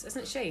Sears,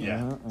 isn't she?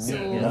 So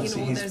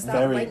there's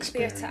that link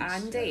there to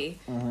Andy,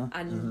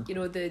 and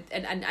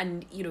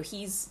and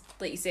he's,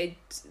 like you said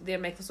there,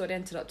 Michael, sorry to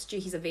interrupt you,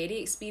 he's a very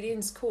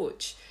experienced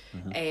coach.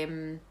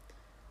 It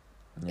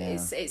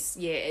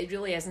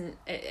really isn't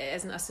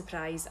a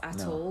surprise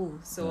at all.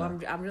 So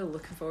I'm really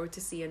looking forward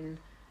to seeing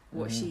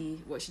what she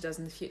does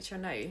in the future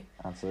now.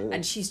 Absolutely.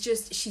 And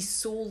she's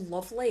so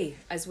lovely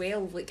as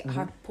well. Like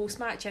her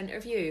post-match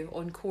interview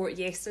on court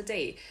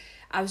yesterday,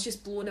 I was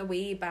just blown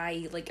away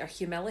by like her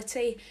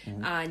humility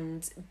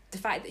and the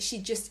fact that she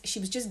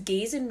was just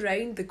gazing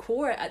round the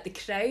court at the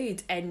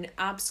crowd in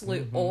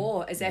absolute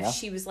awe, as if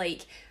she was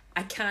like,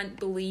 I can't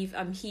believe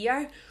I'm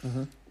here.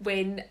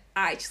 When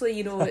actually,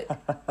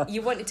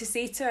 you wanted to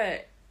say to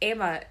her,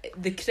 Emma,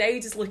 the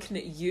crowd is looking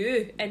at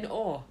you in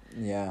awe.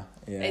 Yeah.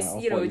 It's,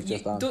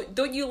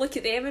 don't you look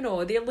at them in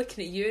awe, they're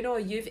looking at you in awe.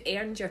 You've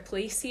earned your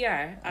place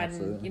here, and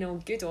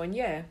absolutely. Good on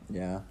you.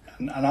 Yeah.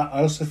 And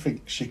I also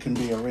think she can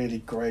be a really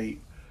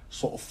great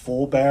sort of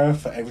forebearer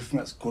for everything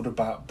that's good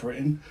about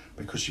Britain,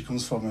 because she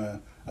comes from a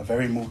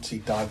very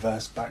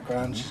multi-diverse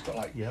background. She's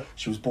got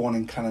she was born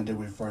in Canada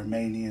with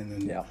Romanian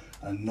and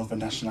another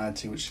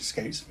nationality which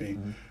escapes me.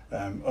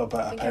 But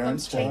her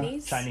parents were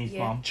Chinese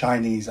mom.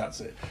 Chinese,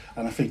 that's it.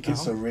 And I think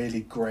it's a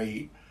really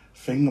great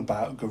thing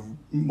about the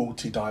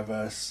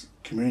multi-diverse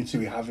community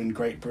we have in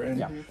Great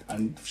Britain,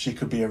 and she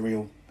could be a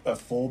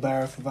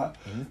forebearer for that,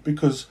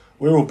 because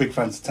we're all big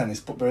fans of tennis,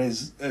 but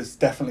there's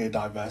definitely a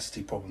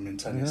diversity problem in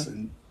tennis,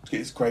 and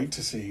it's great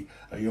to see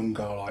a young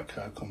girl like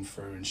her come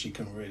through, and she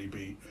can really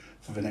be,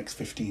 for the next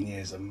 15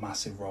 years, a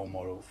massive role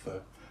model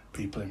for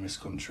people in this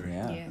country,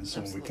 and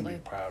someone we can be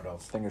proud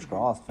of. Fingers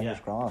crossed.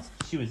 Crossed.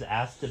 She was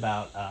asked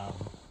about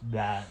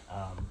that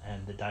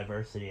and the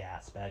diversity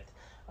aspect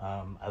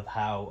of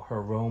how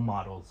her role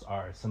models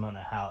are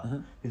Simona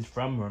Halep, who's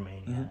from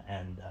Romania,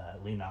 and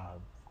Lena,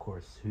 of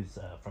course, who's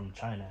from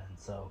China. And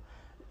so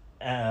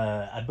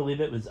I believe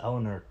it was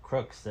Eleanor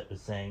Crooks that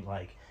was saying,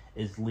 like,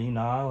 is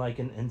Lena like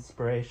an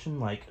inspiration?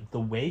 Like, the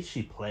way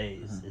she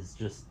plays is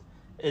just,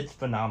 it's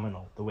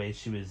phenomenal. The way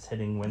she was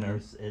hitting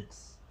winners,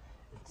 it's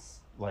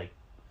like,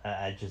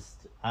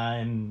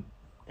 I'm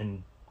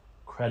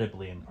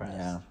incredibly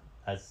impressed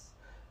as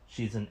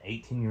she's an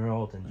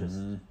 18-year-old and just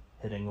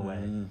hitting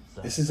away.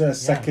 So, This is her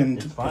second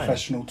it's fine.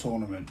 professional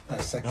tournament,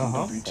 her second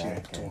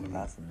WTA tournament.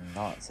 That's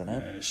nuts, isn't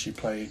it? She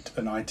played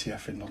an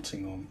ITF in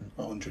Nottingham,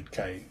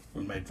 100k,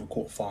 and made the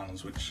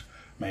quarterfinals, which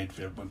made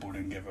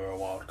Wimbledon give her a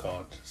wild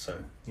card. So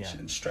she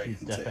went straight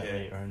she's into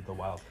definitely it. earned the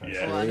wild card.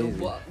 Yeah. Oh, I know,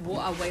 what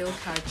a wild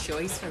card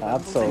choice for Wimbledon.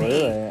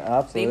 Absolutely, eh?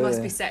 absolutely. They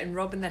must be sitting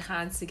rubbing their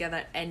hands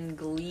together in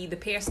glee. The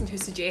person who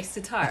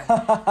suggested her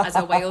as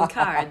a wild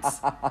card,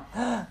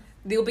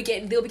 they'll be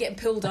getting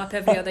pulled up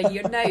every other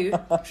year now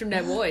from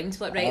now on.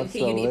 Like, right,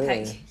 okay,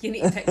 you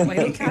need to pick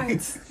wild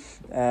cards.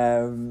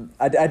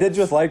 I did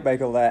just like,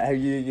 Michael, that how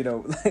you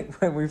know, like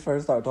when we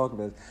first started talking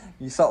about this,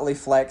 you subtly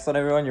flexed on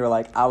everyone. You were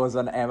like, I was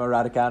an Emma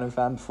Raducanu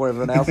fan before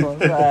everyone else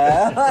was.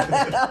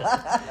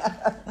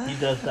 He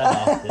does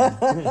that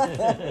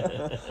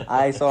often.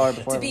 I saw her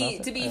before To everyone be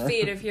else. to be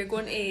fair, if you're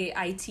going to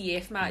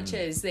ITF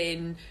matches,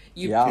 then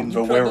you Yeah. In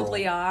you the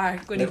probably Wirral. are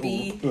going to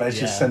be.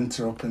 Leisure Yeah.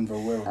 Centre up in the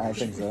Wirral, I which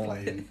think she so. was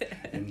playing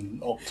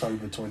in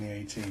October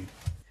 2018.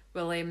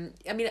 Well, I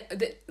mean,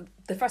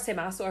 the first time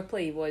I saw her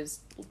play was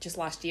just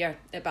last year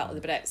at Battle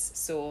of the Brits.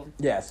 So,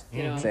 Yes,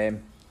 you know,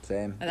 same.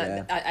 and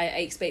Yeah. I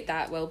expect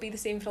that will be the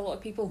same for a lot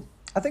of people,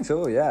 I think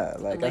so. Yeah,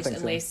 like unless I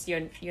think unless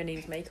your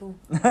name's Michael.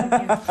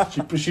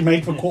 She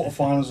made the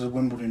quarterfinals of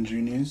Wimbledon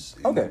Juniors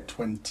in Okay.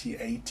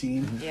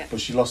 2018, Yeah.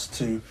 but she lost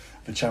to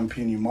the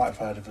champion. You might have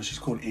heard of her. She's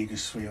called Iga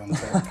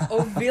Swiatek.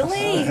 Oh,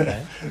 really?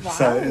 Okay. Wow.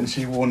 So, and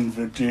she won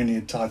the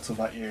junior title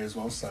that year as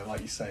well. So, like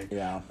you say, so.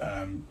 Yeah,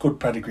 good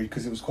pedigree,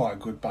 because it was quite a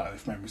good battle,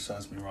 if memory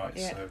serves me right.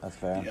 Yeah. So, that's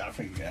fair. yeah, I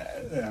think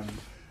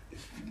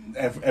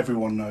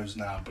everyone knows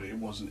now, but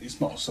it's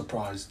not a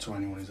surprise to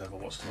anyone who's ever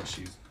watched her.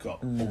 She's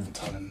got all the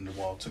talent in the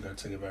world to go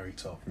to the very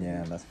top.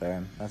 Yeah, that's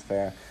fair. That's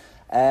fair.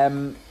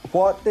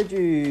 What did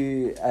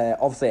you?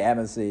 Obviously,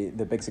 Emma's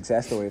the big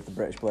success story of the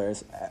British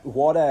players.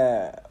 What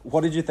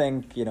did you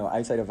think? You know,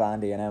 outside of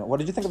Andy and Emma, what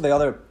did you think of the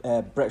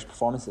other British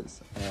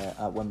performances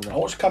at Wimbledon? I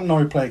watched Cam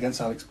Norrie play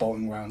against Alex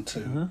Bolton round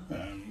 2.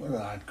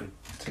 I had good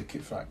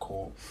ticket for that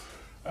court.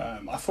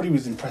 I thought he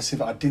was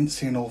impressive. I didn't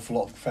see an awful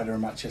lot of the Federer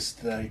match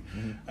yesterday.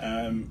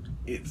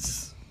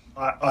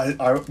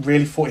 I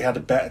really thought he had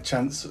a better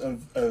chance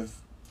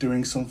of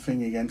doing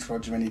something against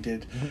Roger than he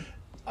did.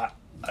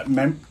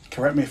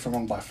 Correct me if I'm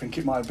wrong, but I think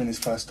it might have been his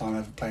first time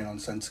ever playing on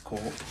centre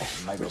court,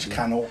 which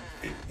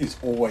is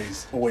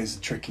always a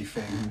tricky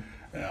thing.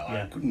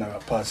 I know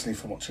personally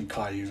from watching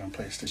Caillou and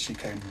play, she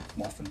came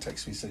off and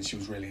texted me saying she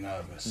was really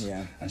nervous,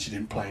 and she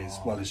didn't play as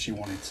well as she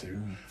wanted to,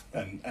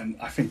 and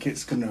I think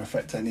it's going to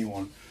affect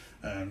anyone.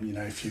 You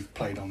know, if you've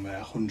played on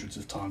there hundreds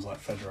of times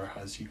like Federer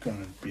has, you're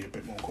going to be a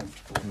bit more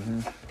comfortable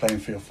than playing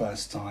for your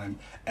first time.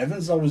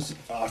 Evans,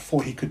 I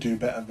thought he could do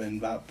better than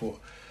that, but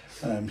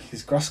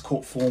his grass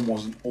court form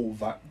wasn't all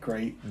that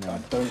great. No.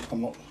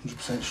 I'm not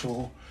 100%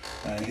 sure.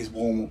 His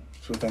warm-up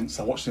events,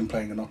 I watched him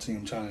playing a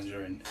Nottingham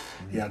Challenger, and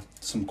he had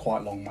some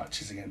quite long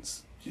matches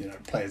against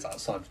players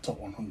outside the top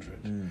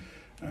 100.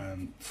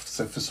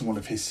 So for someone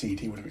of his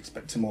seed, he would have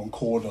expected more. And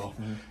Corda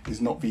is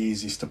not the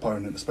easiest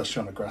opponent,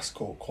 especially on a grass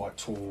court, quite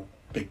tall,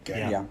 big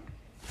game.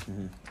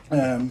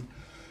 Yeah.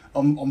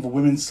 On the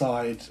women's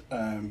side,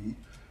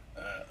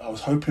 I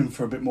was hoping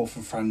for a bit more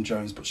from Fran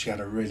Jones, but she had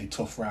a really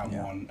tough round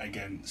one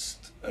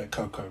against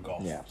Coco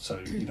Gauff. Yeah. So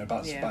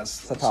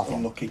that's a tough one.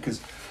 unlucky,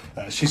 because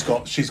she's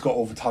got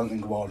all the talent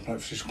in the world, and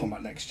hopefully she'll come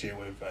back next year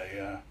with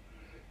a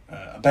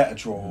better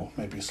draw,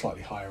 maybe a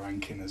slightly higher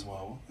ranking as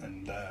well,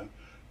 and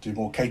do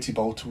more. Katie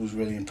Bolter was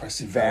really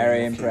impressive.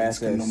 Very lucky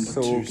against the impressive. number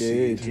So 2 good.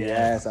 seed.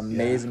 Yes,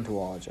 amazing to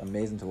watch.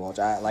 Amazing to watch.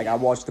 I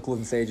watched the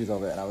closing stages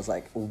of it, and I was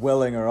like,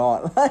 willing her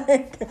on.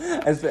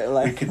 It's a bit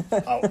like.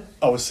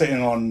 I was sitting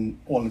on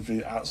one of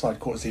the outside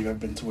courts. If you've ever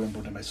been to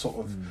Wimbledon, they're sort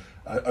of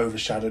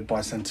overshadowed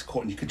by centre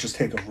court, and you could just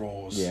hear the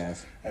roars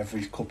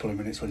every couple of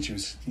minutes when she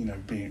was,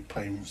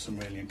 playing some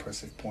really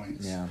impressive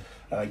points. Yeah.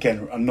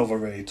 Again, another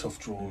really tough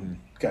draw,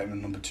 getting the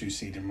number 2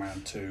 seed in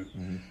round 2.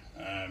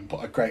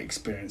 But a great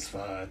experience for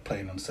her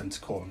playing on centre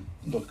court and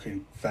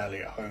looking fairly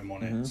at home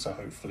on it. So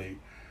hopefully,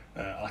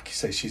 like you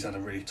say, she's had a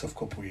really tough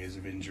couple of years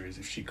of injuries.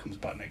 If she comes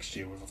back next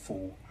year with a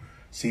full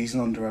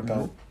season under her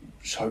belt,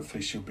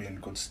 hopefully she'll be in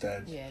good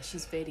stead. Yeah,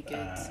 she's very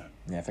good.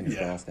 Fingers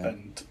crossed. Yeah.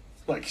 And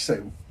like you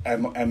say,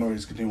 Emma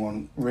is going to be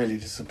one really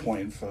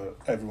disappointing for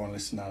everyone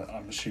listening.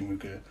 I'm assuming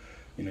we're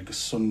going to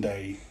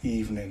Sunday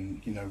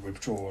evening,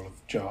 withdrawal of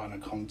Johanna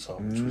Konta,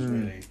 which was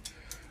really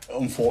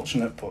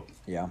unfortunate, but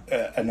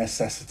a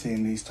necessity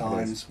in these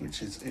times,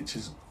 which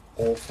is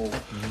awful.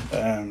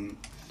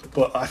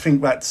 But I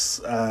think that's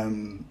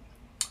one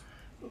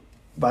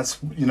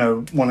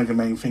of the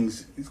main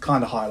things it's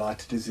kind of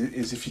highlighted is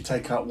if you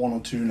take out one or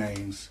two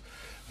names,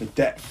 the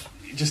depth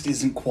it just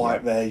isn't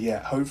quite there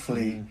yet.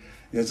 Hopefully.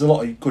 There's a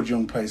lot of good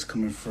young players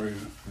coming through.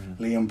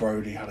 Liam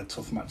Brody had a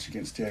tough match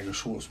against Diego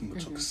Schwartzman, but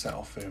took a set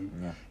off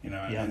him.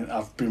 And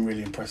I've been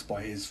really impressed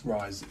by his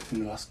rise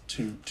in the last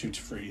 2 to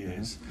 3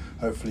 years.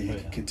 Hopefully he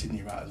can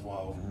continue that as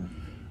well.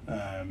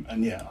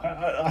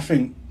 I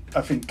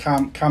think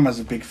Cam has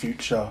a big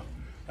future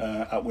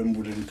at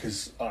Wimbledon,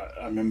 because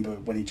I remember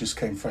when he just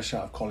came fresh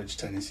out of college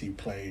tennis, he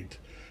played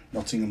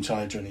Nottingham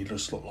Challenger, and he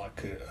just looked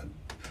like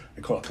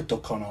they call it like a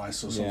duck on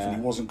ice or something. Yeah.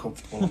 He wasn't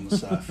comfortable on the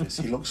surface.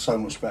 He looks so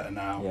much better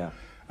now. Yeah.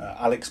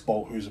 Alex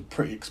Bolt, who's a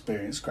pretty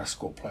experienced grass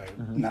court player,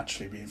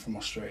 naturally being from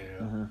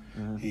Australia,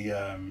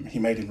 he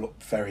made him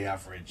look very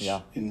average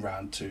in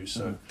round 2.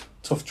 So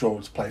tough draw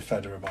to play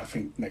Federer, but I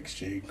think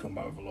next year he can come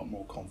back with a lot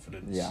more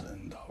confidence,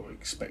 and I would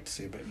expect to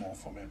see a bit more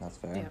from him. That's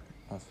fair. Yeah.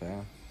 That's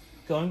fair.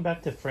 Going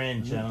back to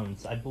Fran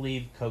Jones, I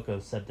believe Coco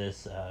said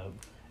this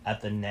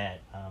at the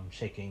net,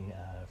 shaking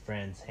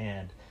Fran's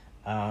hand.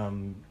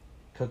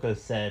 Coco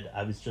said,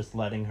 "I was just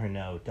letting her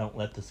know, don't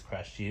let this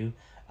crush you,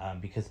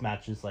 because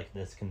matches like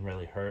this can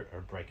really hurt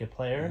or break a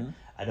player.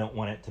 I don't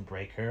want it to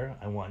break her.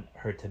 I want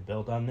her to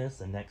build on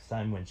this, and next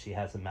time when she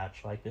has a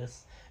match like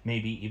this,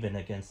 maybe even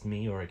against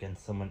me or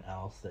against someone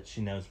else, that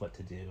she knows what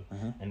to do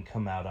and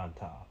come out on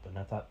top." And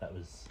I thought that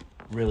was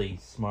really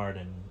smart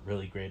and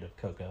really great of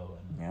Coco.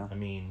 And I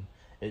mean,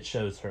 it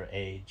shows her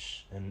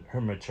age and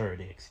her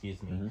maturity,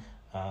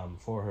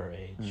 for her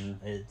age.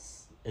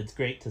 It's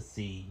great to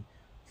see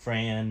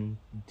Fran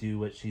do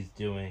what she's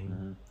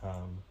doing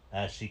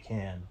as she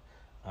can.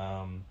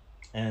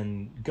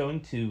 And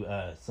going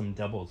to some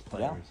doubles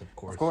players, of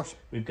course.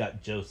 We've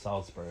got Joe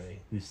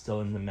Salisbury, who's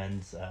still in the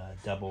men's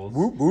doubles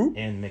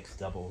and mixed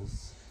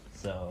doubles.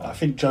 So I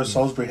think Joe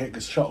Salisbury hit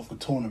a shot of the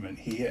tournament.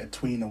 He hit a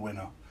tweener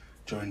winner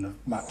during the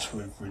match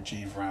with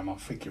Rajiv Ram. I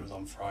think it was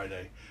on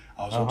Friday.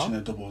 I was watching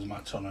a doubles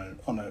match on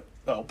a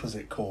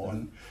opposite court,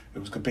 and it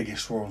was the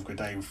biggest roar of the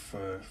day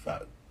for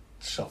that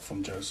shot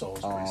from Joe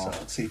Salisbury. So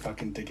I'll see if I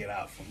can dig it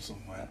out from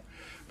somewhere.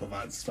 But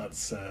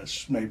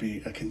that's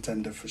maybe a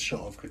contender for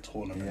shot of the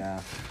tournament.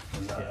 Yeah.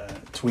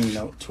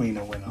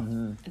 Tweener winner.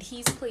 And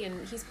he's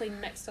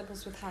playing mixed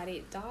doubles with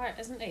Harriet Dart,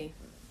 isn't he?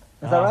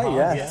 Is that right?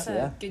 Yeah. That's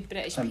a good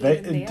British And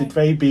player there. did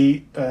they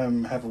beat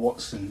Heather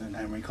Watson and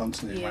Henry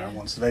Compton in round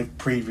 1? So they've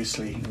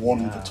previously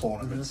won the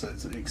tournament, so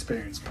it's an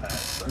experienced pair.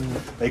 So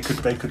they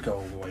could go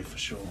all the way for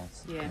sure.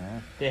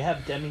 They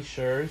have Demi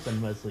Schurz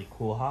and Wesley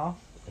Koolhoff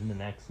in the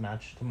next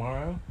match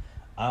tomorrow.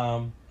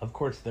 Of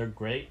course, they're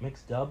great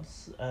mixed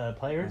dubs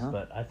players,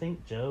 but I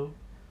think Joe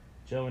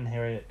and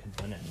Harriet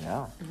could win it.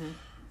 Yeah.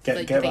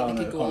 Get on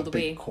a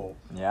big court.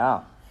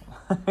 Yeah.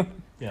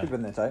 Yeah.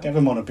 Get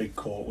them on a big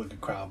court with the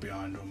crowd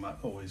behind them. That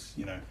always,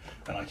 and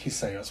like you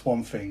say, that's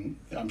one thing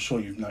I'm sure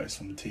you've noticed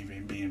from the TV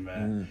and being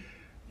there.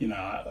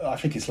 I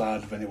think it's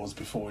louder than it was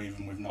before,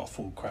 even with not a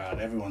full crowd.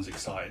 Everyone's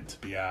excited to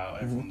be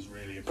out. Everyone's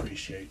really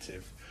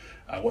appreciative.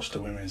 I watched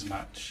the women's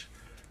match.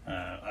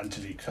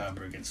 Angelique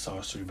Kerber against Sara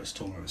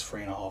Srivastava. It was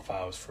 3.5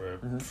 hours for a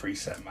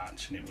 3-set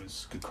match, and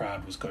the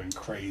crowd was going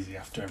crazy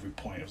after every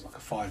point. It was like a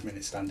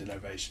 5-minute standing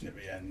ovation at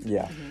the end.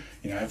 Yeah.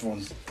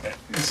 Everyone's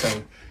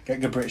so get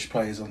the British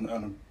players on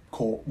a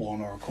court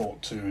 1 or a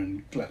court 2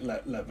 and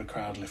let the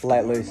crowd lift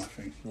loose. I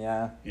think.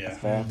 Yeah. That's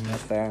fair.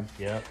 That's fair.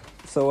 Yeah.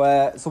 So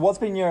what's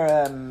been your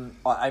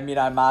I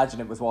imagine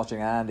it was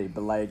watching Andy,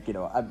 but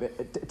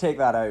take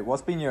that out.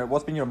 What's been your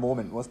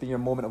moment? What's been your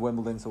moment of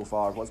Wimbledon so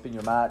far? What's been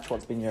your match?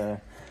 What's been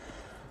your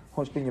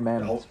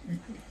moment?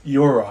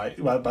 You're right.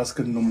 Well, that's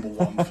good number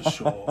 1 for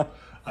sure.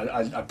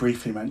 I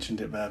briefly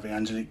mentioned it there. The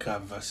Angelique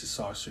Kerber versus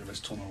Sara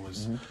Srivastava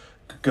was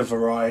good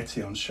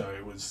variety on show.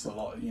 It was a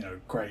lot,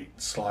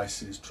 great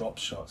slices, drop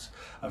shots.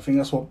 I think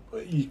that's what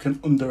you can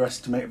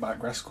underestimate about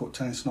grass court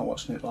tennis, not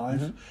watching it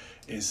live,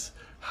 is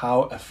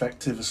how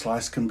effective a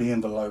slice can be,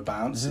 and the low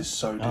bounce is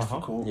so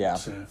difficult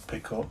to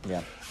pick up.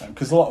 Yeah.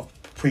 Because a lot of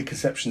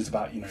preconceptions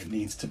about it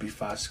needs to be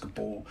fast, the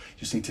ball, you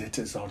just need to hit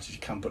it as hard as you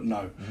can. But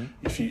no,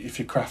 if you're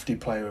a crafty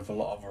player with a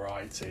lot of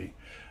variety.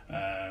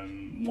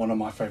 One of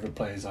my favourite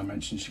players I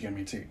mentioned, she gave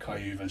me to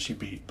Kayuv, and she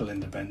beat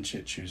Belinda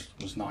Bencic, who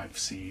was 9th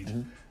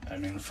seed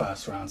in the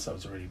first round, so that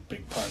was a really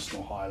big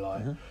personal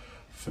highlight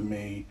for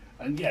me.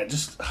 And I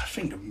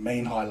think the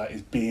main highlight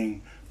is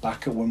being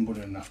back at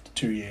Wimbledon after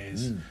 2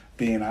 years,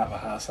 being out of the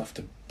house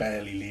after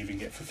barely leaving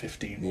it for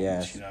 15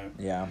 months. It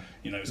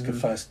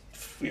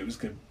was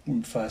the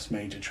first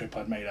major trip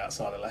I'd made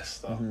outside of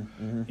Leicester.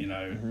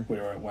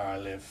 Where I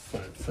live for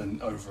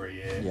over a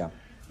year.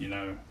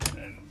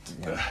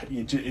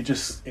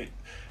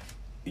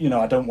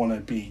 I don't want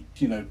to be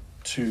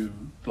too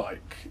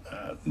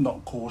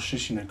not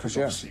cautious, because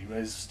obviously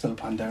there's still a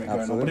pandemic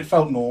going on, but it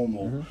felt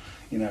normal.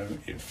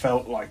 It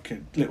felt like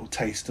a little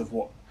taste of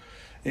what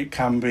it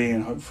can be,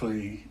 and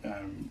hopefully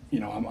I'm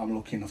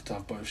lucky enough to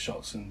have both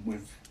shots, and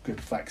with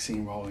good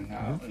vaccine rolling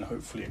out and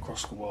hopefully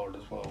across the world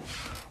as well,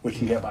 we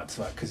can get back to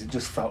that, because it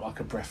just felt like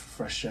a breath of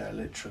fresh air,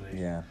 literally.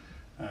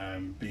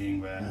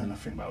 Being there, and I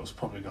think that was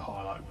probably the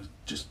highlight, was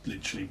just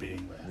literally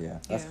being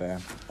there. That's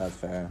fair.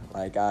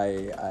 Like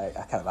I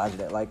can't imagine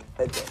it.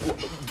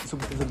 So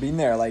being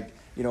there,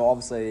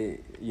 obviously,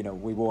 we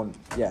don't want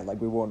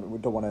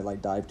to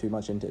like dive too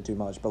much into it too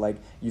much, but like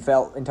you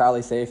felt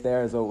entirely safe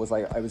there, as though it was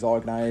like it was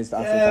organised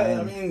after time.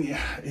 I mean,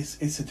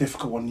 it's a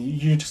difficult one.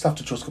 You just have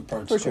to trust the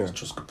protocol,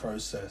 trust the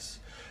process.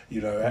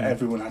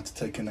 Everyone had to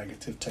take a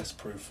negative test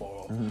proof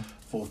or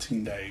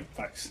 14-day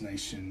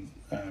vaccination,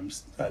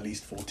 at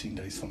least 14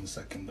 days from the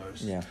second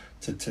dose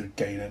to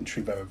gain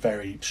entry. They were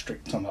very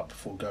strict on that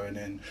before going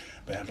in.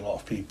 They had a lot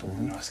of people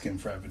asking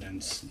for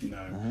evidence,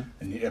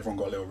 and everyone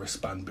got a little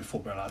wristband before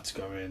they're allowed to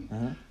go in.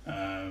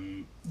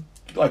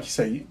 Like you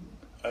say,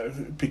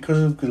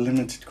 because of the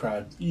limited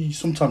crowd,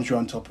 sometimes you're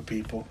on top of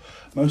people.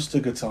 Most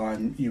of the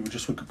time, you were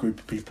just with a group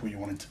of people you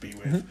wanted to be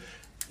with.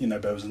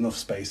 There was enough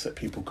space that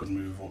people could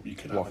move up. You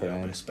could have a little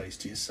bit of space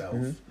to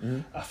yourself.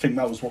 I think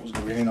that was what was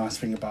the really nice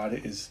thing about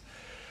it is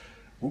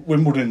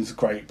Wimbledon's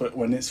great, but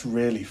when it's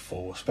really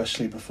full,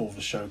 especially before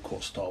the show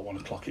courts start at 1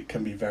 o'clock, it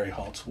can be very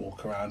hard to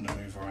walk around and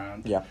move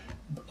around. Yeah.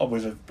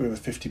 With a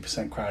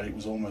 50% crowd, it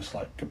was almost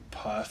like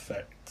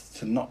perfect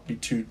to not be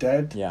too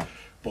dead. Yeah.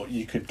 But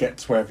you could get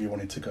to wherever you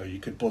wanted to go. You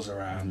could buzz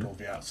around all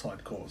the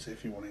outside courts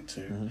if you wanted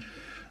to.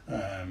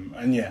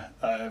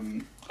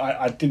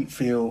 I didn't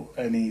feel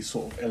any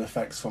sort of ill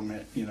effects from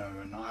it,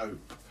 and I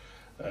hope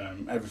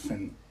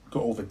everything,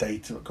 got all the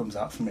data that comes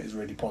out from it is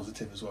really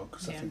positive as well,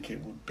 because I think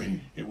it would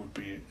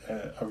be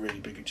a really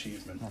big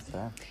achievement. That's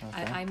fair.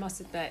 I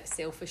must admit,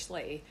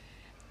 selfishly,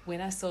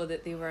 when I saw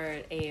that they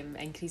were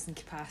increasing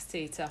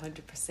capacity to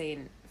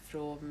 100%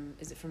 from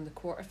the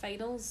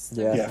quarterfinals?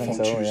 From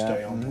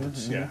Tuesday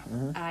onwards.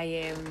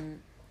 I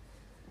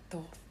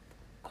thought,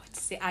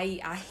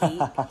 I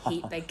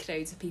hate big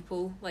crowds of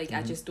people. Like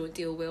I just don't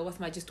deal well with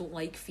them. I just don't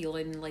like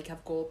feeling like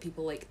I've got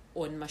people like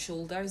on my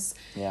shoulders.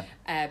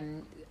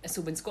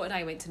 So when Scott and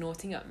I went to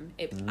Nottingham,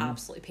 it was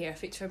absolutely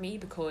perfect for me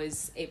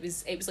because it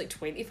was like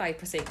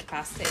 25%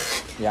 capacity.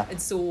 And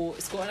so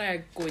Scott and I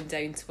are going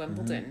down to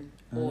Wimbledon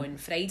on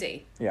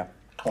Friday.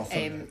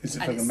 Is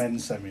it for the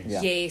men's semis?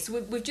 Yeah,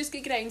 so we've just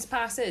got grounds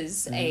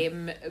passes.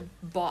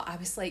 But I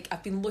was like,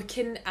 I've been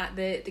looking at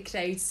the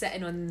crowd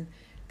sitting on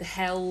the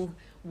hill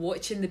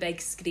watching the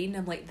big screen.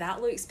 I'm like, that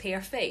looks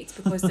perfect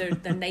because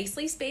they're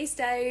nicely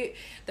spaced out.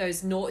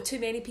 There's not too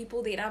many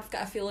people there. I've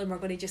got a feeling we're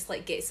going to just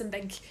like get some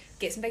big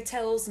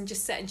towels and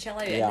just sit and chill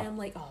out. And then I'm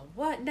like, oh,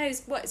 what now?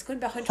 It's going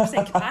to be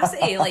 100%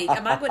 capacity. Like,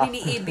 am I going to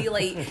need to be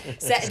like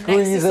sitting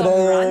next to some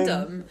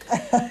random?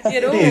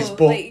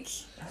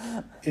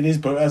 It is,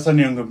 but it's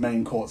only on the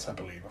main courts, I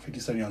believe. I think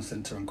it's only on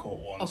Centre and Court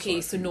 1. Okay,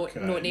 so not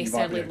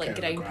necessarily like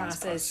ground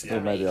passes.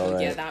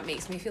 Yeah, that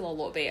makes me feel a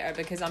lot better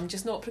because I'm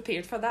just not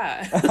prepared for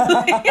that.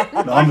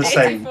 No, I'm the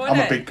same. I'm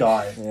a big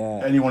guy.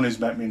 Yeah. Anyone who's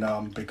met me now,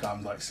 I'm big guy.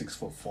 I'm like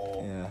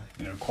 6'4".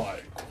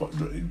 Quite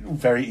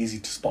very easy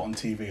to spot on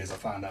TV, as I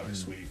found out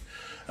this week.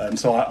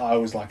 So I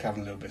always like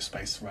having a little bit of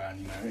space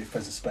around, if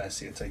there's a spare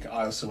seat, I take it.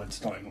 I also went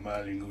to Nottingham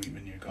early and week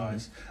with you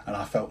guys, and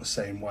I felt the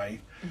same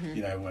way,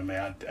 when they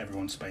had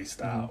everyone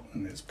spaced out,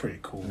 and it's pretty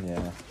cool.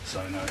 Yeah.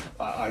 So, no,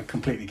 I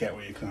completely get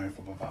where you're coming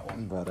from with that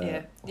one. But,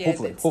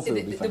 hopefully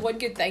it'll be fun. The one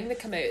good thing that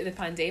came out of the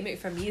pandemic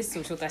for me is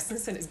social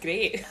distancing. It's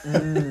great.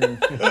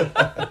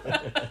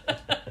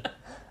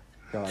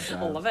 God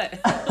damn. I love it.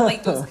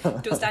 Like,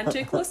 don't stand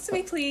too close to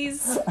me,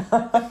 please.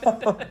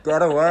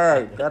 Get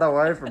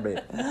away from me.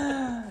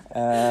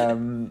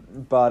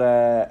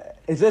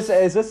 Is this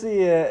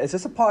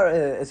a part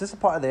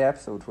of the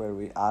episode where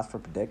we ask for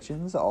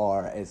predictions,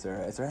 or is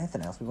there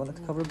anything else we wanted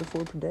to cover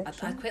before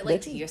predictions? I'd quite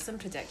like to hear some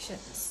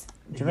predictions.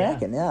 Do you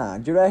reckon? Yeah.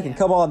 Do you reckon? Yeah.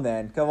 Come on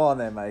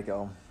then,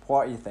 Michael.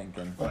 What are you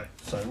thinking? Right.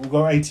 So we'll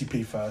go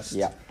ATP first.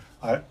 Yeah.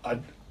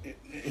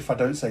 If I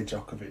don't say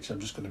Djokovic, I'm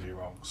just going to be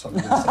wrong. So I'm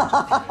going to say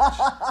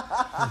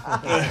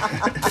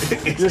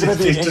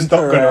Djokovic. it's just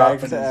not going to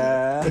happen.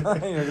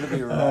 You're going to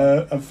be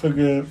wrong. And for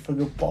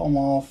the bottom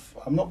half,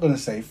 I'm not going to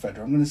say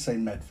Federer. I'm going to say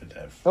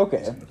Medvedev.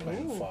 Okay.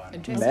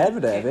 Interesting.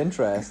 Medvedev,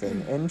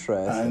 interesting.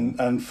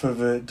 And for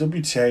the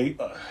WTA,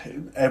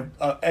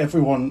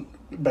 everyone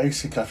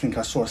basically, I think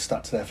I saw a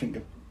stat today. I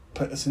think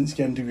since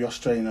the end of the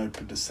Australian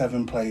Open, the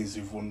 7 players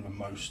who've won the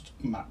most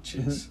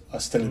matches are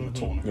still in the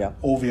tournament. Yeah.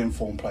 All the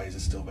informed players are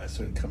still there,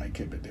 so it can make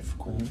it a bit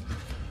difficult.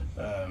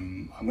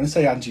 I'm going to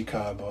say Angie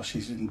Kerber.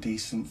 She's in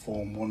decent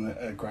form. Won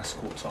a grass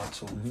court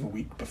title the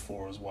week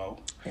before as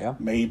well. Yeah.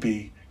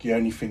 Maybe the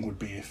only thing would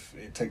be if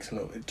it took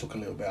a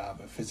little bit out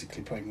of her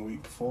physically playing the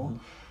week before.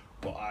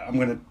 But I'm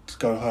going to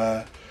go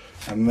her.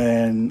 And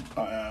then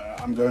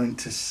I'm going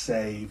to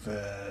say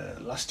the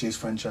last year's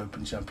French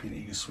Open champion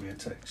Iga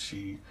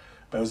Swiatek.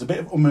 There was a bit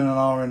of and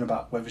ahhing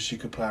about whether she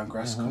could play on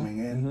grass coming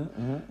in.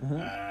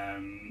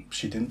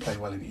 She didn't play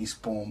well in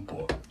Eastbourne,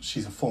 but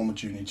she's a former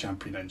junior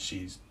champion, and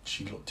she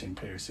looked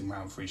imperious in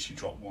round 3. She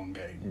dropped 1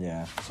 game.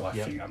 Yeah. So I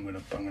think I'm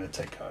gonna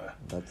take her.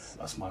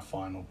 That's my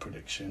final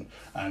prediction.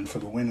 And for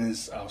the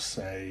winners, I'll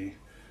say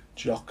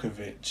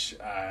Djokovic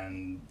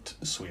and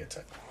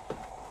Swiatek.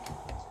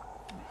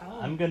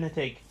 I'm gonna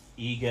take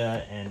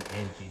Iga and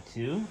Angie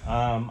too.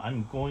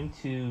 I'm going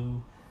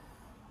to.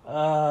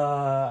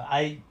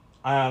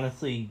 I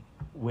honestly,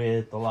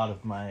 with a lot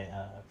of my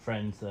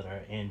friends that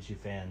are Angie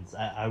fans,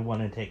 I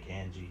want to take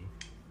Angie.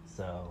 So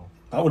So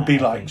that would be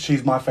I like think-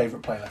 she's my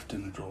favourite player left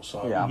in the draw. So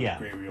I would Yeah.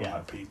 agree with you on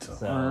that, Peter.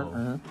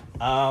 So,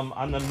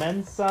 on the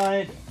men's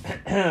side,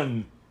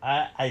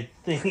 I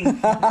think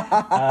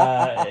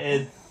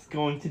it's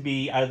going to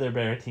be either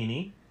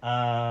Berrettini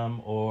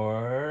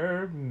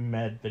or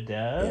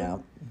Medvedev Yeah.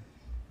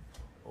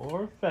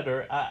 or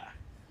Federer.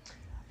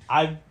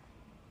 I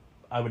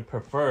would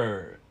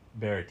prefer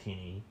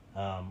Berrettini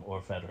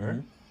or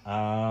Federer.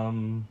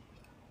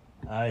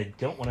 I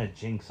don't want to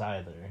jinx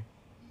either.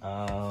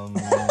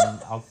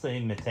 I'll say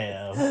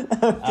Matteo.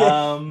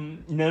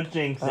 No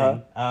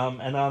jinxing.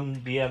 And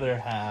on the other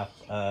half,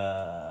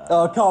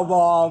 Oh, come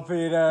on,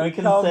 Peter. we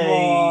can come say-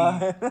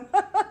 on.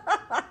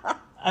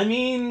 I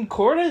mean,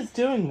 Korda's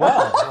doing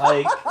well.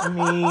 Like, I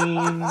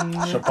mean,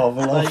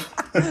 Shapovalov. like,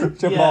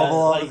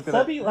 Shapovalov like is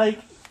gonna- Sebi, like,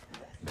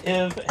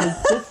 if his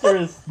sister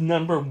is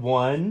number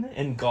 1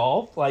 in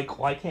golf, like,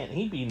 why can't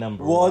he be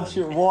number Watch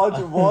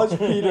 1?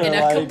 Peter In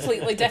a like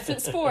completely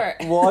different sport.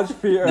 watch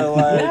Peter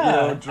like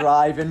Yeah.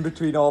 drive in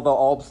between all the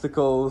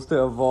obstacles to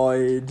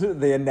avoid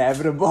the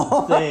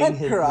inevitable Saying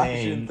his crashing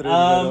name. through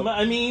the middle.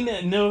 I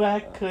mean,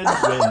 Novak could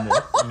win this.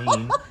 I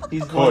mean,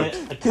 he's won it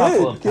a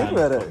couple of Could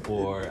win times it.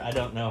 before. I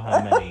don't know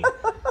how many.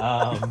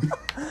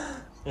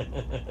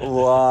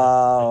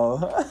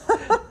 Wow.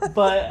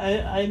 But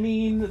I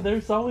mean,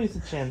 there's always a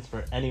chance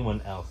for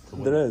anyone else to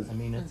win. There is. I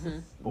mean, it's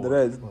a sport.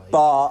 There is, Like,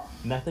 but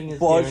nothing is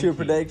what's your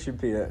guaranteed. prediction,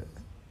 Peter?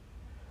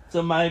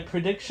 So my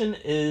prediction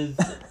is,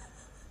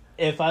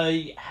 if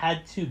I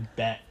had to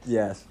bet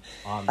Yes,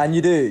 on, and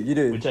you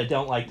do. which I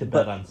don't like to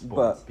bet on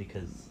sports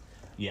because,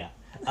 yeah.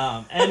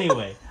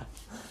 Anyway,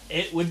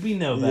 it would be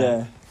Novak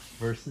Yeah.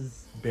 versus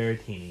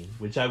Berrettini,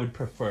 which I would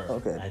prefer.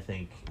 Okay. I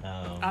think.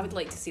 I would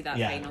like to see that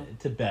yeah, final.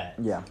 to bet.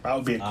 Yeah. That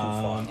would be a cool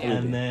final.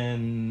 And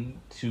then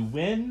to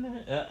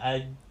win,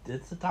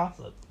 it's a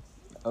toss-up.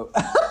 Oh.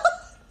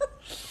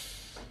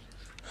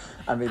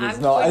 I mean, it's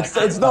I'm not. going- It's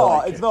I'm- not. I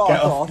like it's it. not Get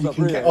a off- toss you up.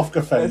 can Really. get off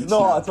the fence It's not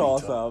now, a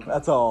toss Peter. up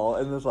at all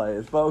in the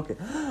slightest. But okay,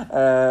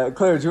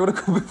 Claire, do you want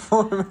to go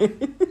before me?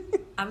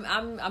 I'm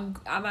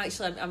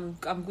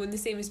going the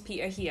same as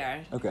Peter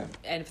here. Okay.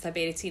 And with a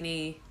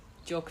Berrettini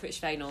Djokovic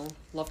final,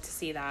 love to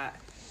see that.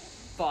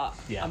 But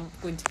Yeah. I'm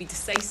going to be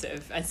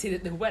decisive and say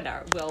that the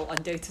winner will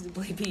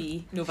undoubtedly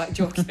be Novak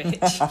Djokovic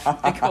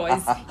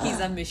because he's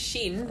a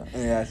machine.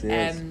 Yes,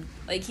 yes.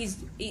 Like he's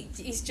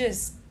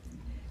just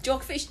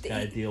Djokovic.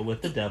 Gotta deal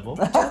with the devil.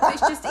 Djokovic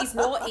just he's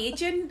not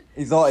aging.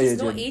 He's not He's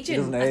aging. not He aging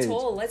doesn't at age.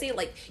 all, is he?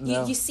 Like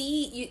No. you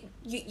see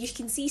you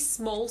can see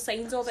small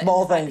signs of it.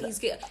 Small in the fact things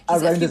that he's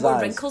got around a few his more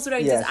eyes. wrinkles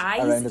around Yes, his eyes.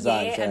 around his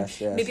eyes, and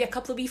yes, yes. maybe a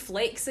couple of wee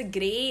flecks of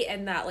grey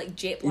and that like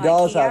jet He black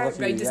does hair have a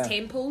few, around his yeah.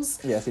 temples.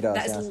 Yes, he does,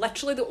 That is yes.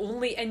 literally the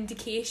only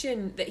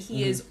indication that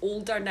he is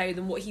older now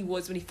than what he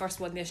was when he first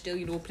won the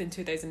Australian Open in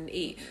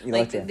 2008. You Like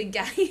like it. the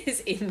guy is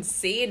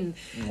insane.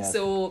 Yes.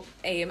 So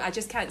I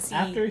just can't see.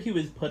 After he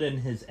was put in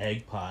his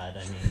egg pod,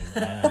 I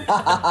mean,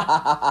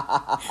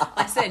 I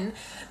Listen,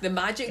 the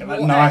magic Get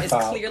that water knife is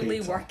out, clearly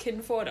Peter.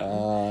 working for him.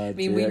 Oh, I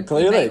mean, dear. we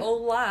Clearly. might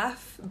all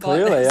laugh, but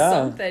Clearly, there's yeah.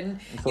 something.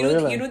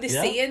 Clearly. You know the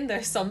Yeah. saying,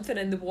 "There's something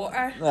in the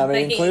water." I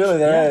mean, Like, clearly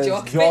there is.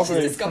 Djokovic Djokovic- has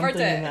discovered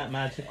something in it. that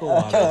magical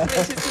water. Djokovic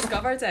has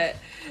discovered it.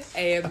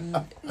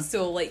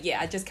 So like, yeah,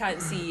 I just can't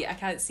see. I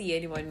can't see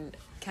anyone.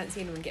 Can't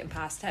see anyone getting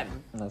past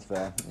him. That's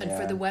fair. And yeah.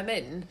 for the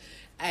women,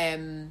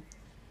 I'm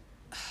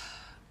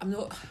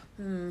not.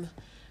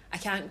 I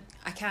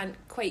can't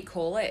quite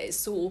call it. It's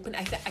so open.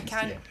 I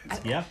can't.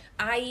 Yeah.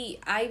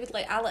 I would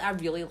like. I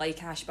really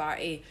like Ash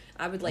Barty.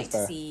 I would like That's to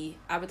fair. see.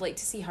 I would like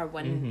to see her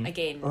win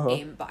again.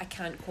 But I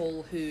can't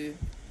call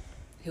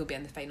who'll be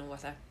in the final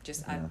with her.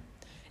 Just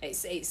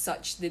it's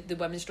such the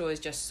women's draw is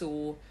just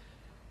so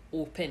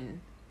open.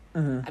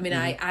 I mean,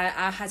 I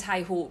had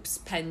high hopes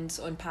pinned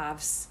on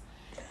Pavs,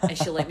 and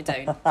she let me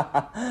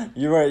down.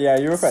 You were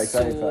quite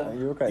excited. So- for that.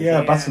 You were quite Yeah,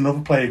 excited. that's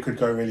another player who could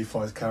go really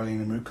far is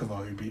Karolina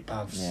Mukova, who beat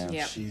Pavs. Yeah.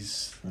 Yeah.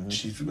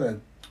 She's a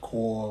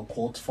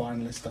quarter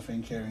finalist, I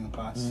think, here in the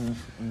past.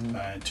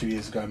 2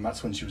 years ago, and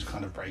that's when she was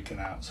kind of breaking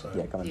out. So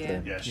Yeah, coming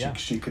Yeah. through. yeah,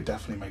 she could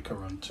definitely make a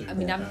run too. I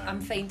mean,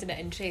 I'm finding it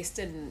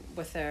interesting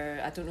with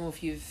her. I don't know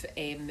if you've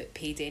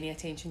paid any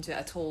attention to it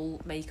at all,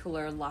 Michael,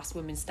 our last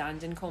women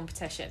standing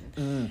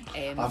competition.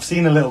 I've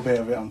seen a little bit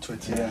of it on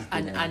Twitter. Yeah.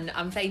 And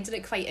I'm finding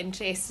it quite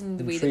interesting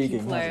the way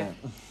Intriguing, that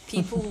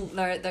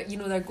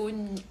they're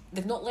going,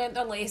 they've not learnt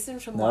their lesson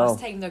from No. last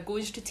time, they're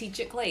going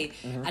strategically.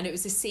 And it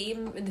was the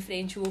same in the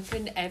French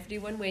Open.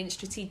 Everyone went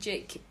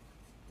strategic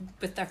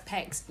with their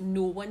picks.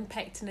 No one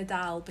picked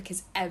Nadal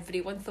because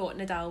everyone thought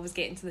Nadal was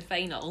getting to the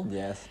final,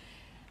 Yes.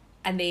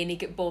 and then he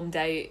got bombed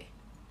out.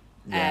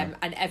 Yeah.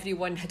 And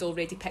everyone had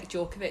already picked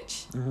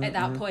Djokovic at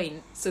that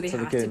point, so they So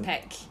they had to couldn't.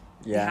 pick.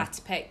 They Yeah. had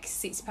to pick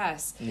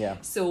Tsitsipas. Yeah.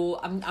 So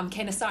I'm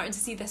kind of starting to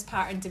see this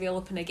pattern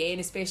developing again,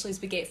 especially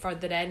as we get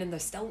further in, and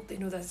there's still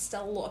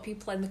a lot of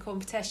people in the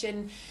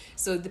competition.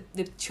 So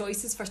the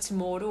choices for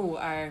tomorrow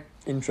are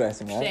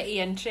Interesting, right? pretty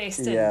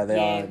interesting. Yeah, they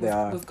are, they we've,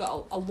 are. We've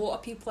got a lot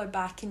of people are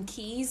back in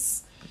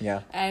keys.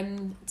 Yeah.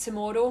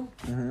 Tomorrow.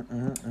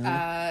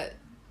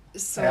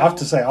 So I have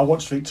to say, I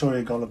watched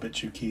Victoria Golubic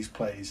who Keys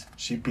plays.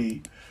 She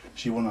beat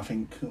She won, I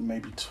think,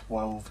 maybe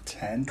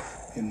 12-10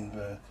 in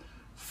the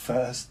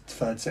third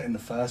set in the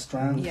first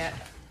round. Yeah.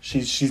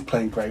 She's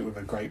playing great with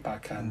a great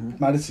backhand.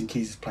 Madison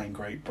Keys is playing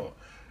great, but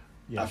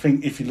Yeah. I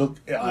think if you look,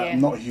 I'm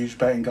not a huge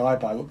betting guy,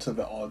 but I looked at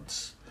the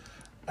odds,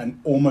 and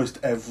almost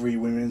every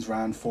women's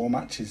round 4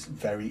 match is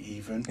very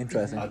even.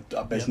 Interesting.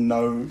 There's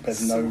no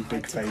So big hard to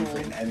call.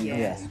 favourite in any of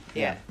Yeah. them.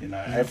 Yeah. You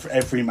know,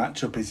 every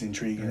matchup is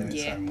intriguing in its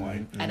Yeah. own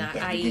way. And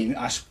I mean,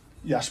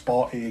 Yash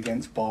Barty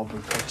against Barbara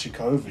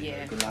Krejcikova,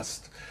 Yeah. the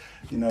last,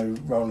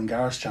 Roland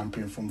Garros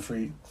champion from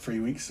three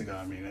weeks ago.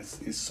 I mean,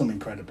 it's some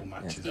incredible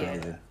matches Yeah,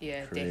 out there.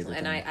 yeah, Crazy definitely.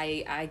 And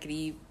thing. I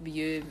agree with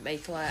you,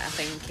 Michael. I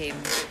think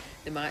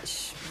the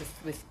match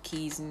with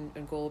Keys and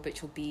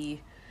Golubic will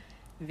be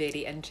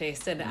very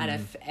interesting. And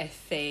if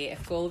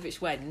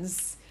Golubic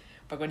wins,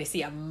 we're going to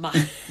see a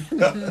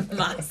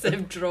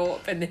massive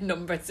drop in the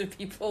numbers of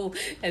people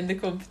in the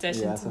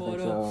competition Yes,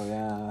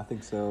 tomorrow. I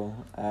think so.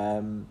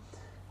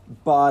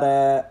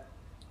 But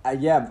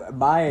my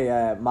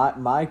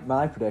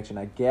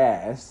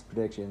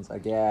predictions,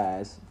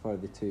 for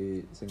the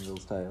 2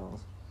 singles titles.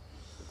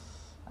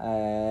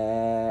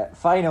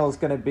 Final's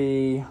gonna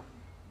be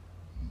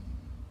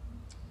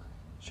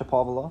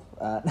Shapovalov.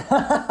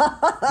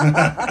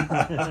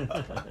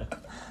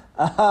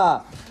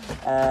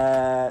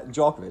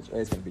 Djokovic.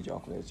 It's gonna be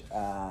Djokovic,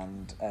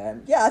 and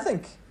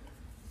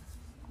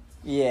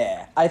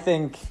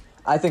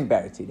I think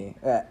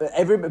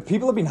Berrettini.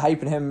 People have been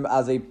hyping him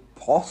as a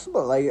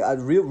possible, a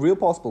real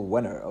possible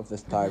winner of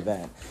this entire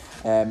event.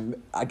 I'm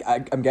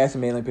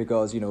guessing mainly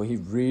because he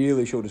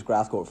really showed his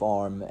grass court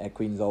form at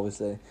Queens,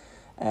 obviously.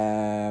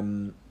 I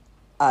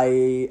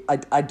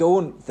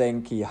don't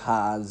think he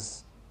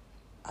has.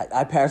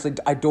 I personally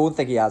don't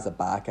think he has a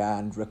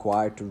backhand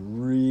required to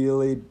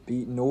really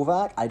beat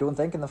Novak. I don't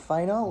think in the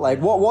final.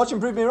 Watch him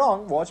prove me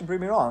wrong.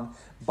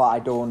 But I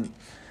don't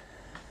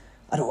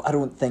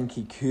think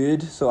he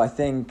could. So I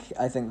think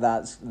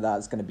that's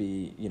going to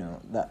be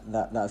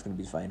that's going to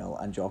be the final,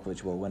 and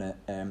Djokovic will win it.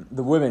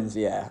 The women's,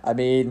 I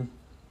mean,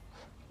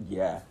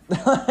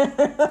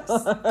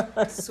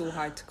 So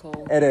hard to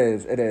call. It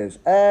is.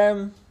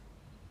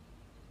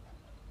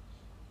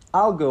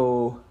 I'll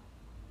go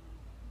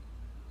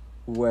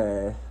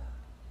with.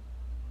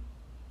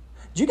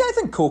 Do you guys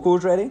think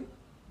Coco's ready?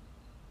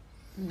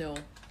 No.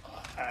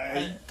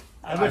 I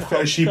I would felt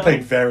hope she so.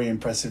 played very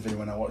impressively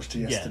when I watched her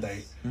Yes.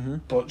 yesterday,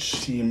 but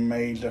she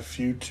made a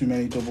few too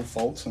many double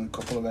faults in a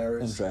couple of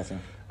areas. Interesting.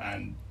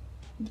 And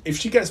if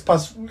she gets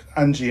past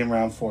Angie in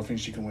round 4, I think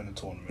she can win the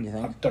tournament. You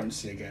think? I don't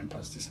see her getting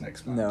past this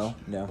next match.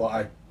 No. But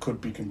I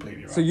could be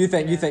completely wrong. So you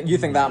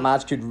think that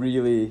match could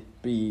really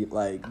be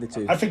like the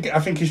 2? I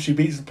think if she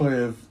beats the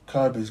player of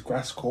Kerber's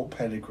grass court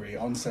pedigree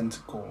on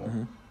centre court,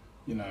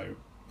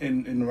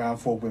 in round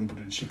 4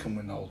 Wimbledon, she can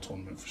win the whole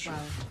tournament for sure. Wow.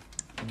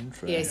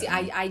 Interesting. Yeah, see,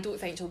 I don't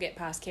think she'll get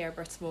past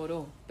Kerber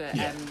tomorrow, but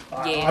Yeah.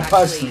 I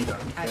personally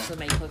don't,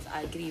 actually, Michael,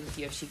 I agree with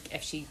you.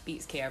 If she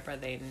beats Kerber,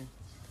 then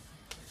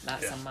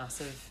that's a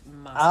massive.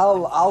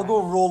 I'll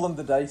go rolling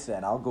the dice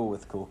then. I'll go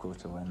with Coco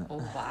to win it. Oh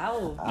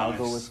wow! I'll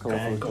go Nice. with Coco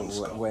Very to good,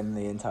 Scott. win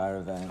the entire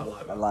event.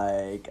 I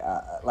like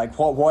that. Like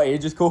what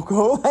age is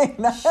Coco? Like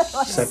now?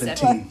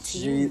 17.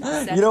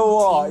 Jeez. You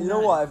know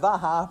what? If that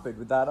happened,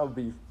 would that not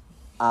be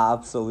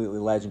absolutely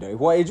legendary?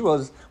 What age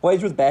was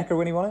Becker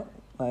when he won it?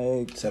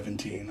 Like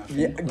 17, I think.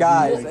 yeah, Was he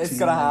guys, 18 it's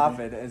gonna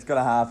maybe? happen. It's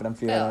gonna happen. I'm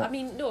feeling Well,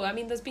 it. I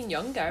mean, there's been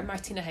younger.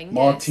 Martina Hingis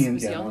Martina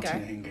was younger.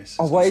 Hingis.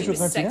 Oh, what age She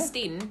was was Martina?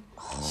 16.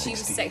 She was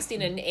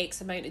 16 in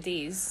X amount of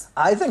days.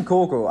 I think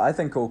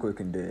Coco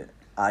can do it.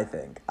 I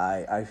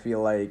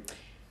feel like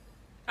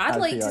I'd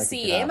like feel to like it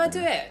see could Emma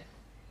happen. do it.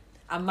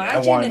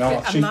 Imagine why if not?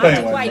 it, She's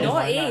imagine playing why well. not,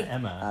 Why eh? not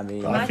Emma? I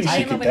mean, I think she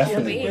Imagine could Emma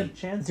definitely with win. Kobe.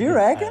 Chance do you to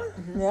get reckon?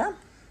 that. Yeah.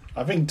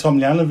 I think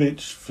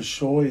Tomljanovic for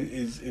sure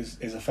is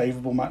a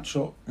favourable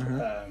matchup.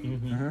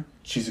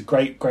 She's a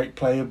great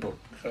player, but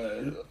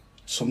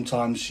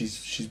sometimes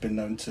she's been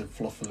known to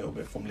fluff a little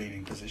bit from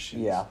leading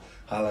positions. Yeah.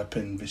 Halep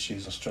in this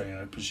year's Australian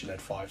Open, she led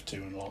 5-2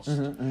 and lost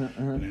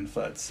in the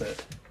third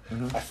set.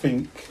 I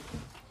think,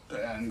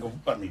 and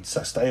I mean,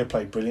 Sastea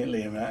played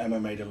brilliantly, and Emma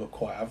made her look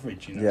quite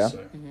average. Yeah. So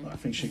I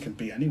think she can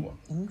beat anyone.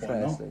 Why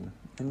not?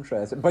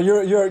 Interesting. But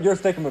you're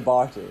sticking with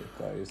Barty.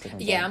 So you're sticking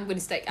with Yeah, Barty. I'm going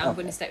to stick. I'm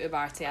going to stick with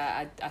Barty.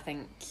 I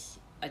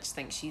just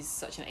think she's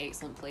such an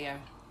excellent player.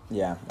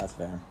 Yeah, that's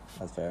fair.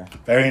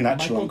 Very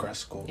natural Michael- on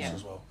grass courts Yeah.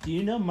 as well. Do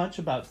you know much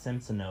about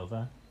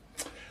Samsonova?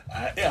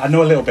 I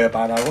know a little bit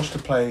about her. I watched her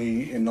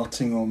play in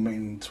Nottingham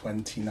in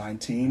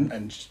 2019,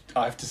 and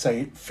I have to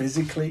say,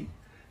 physically,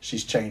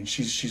 she's changed.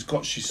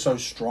 She's so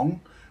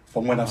strong.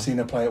 From when I've seen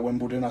her play at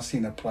Wimbledon, I've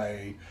seen her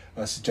play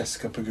versus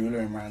Jessica Pegula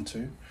in round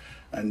 2,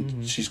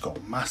 and she's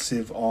got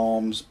massive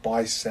arms,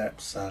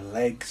 biceps, her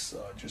legs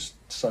are just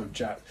so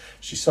jacked.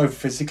 She's so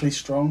physically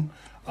strong.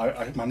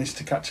 I managed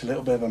to catch a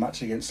little bit of a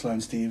match against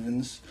Sloane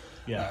Stephens.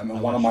 Yeah, And I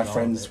one of my watched all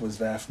of friends it. was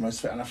there for most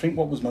of it. And I think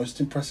what was most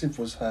impressive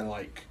was her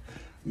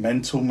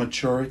mental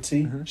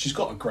maturity. She's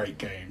got a great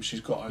game.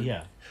 She's got a,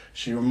 Yeah.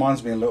 She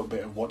reminds me a little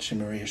bit of watching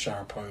Maria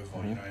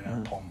Sharapova, you know, in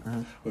her pomp,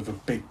 with a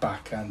big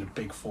backhand, a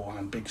big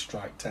forehand, big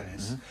strike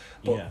tennis.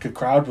 But the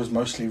crowd was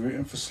mostly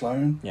rooting for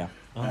Sloane. Yeah.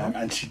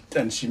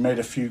 And she made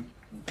a few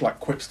like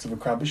quips to the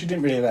crowd, but she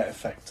didn't really let it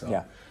affect her.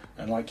 Yeah.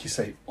 And like you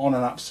say, on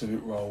an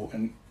absolute roll.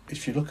 And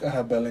if you look at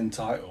her Berlin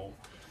title,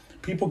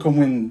 people can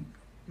win,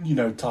 you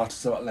know,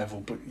 titles at that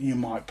level, but you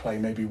might play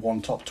maybe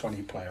one top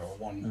 20 player or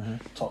one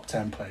top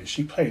 10 player.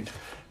 She played,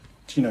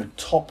 you know,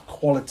 top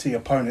quality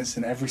opponents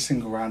in every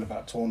single round of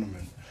that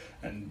tournament.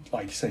 And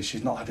like you say,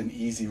 she's not had an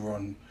easy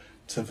run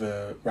to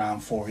the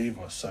round 4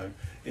 either. So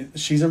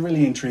she's a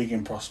really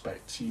intriguing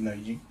prospect. You know,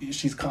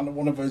 she's kind of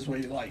one of those where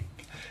you're like,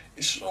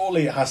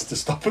 surely it has to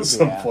stop at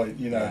some point,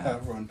 you know, her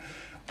run.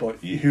 But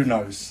who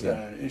knows?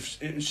 If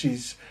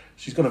she's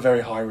got a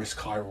very high risk,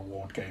 high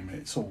reward game, and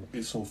it's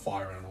all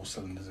firing on all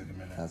cylinders at the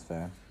minute. That's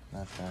fair.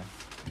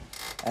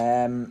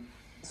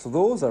 So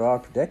those are our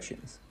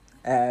predictions.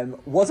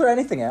 Was there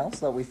anything else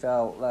that we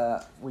felt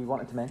we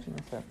wanted to mention in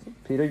this episode?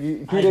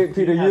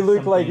 Peter, you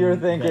look like you're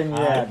thinking,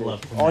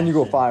 on you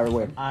go, fire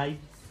away. I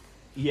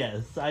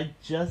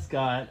just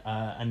got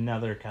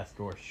another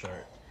Castore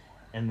shirt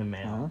in the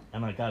mail,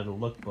 and I got a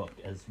lookbook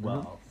as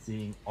well,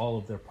 seeing all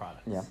of their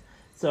products. Yeah.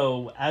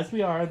 So, as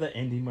we are the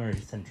Andy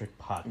Murray-centric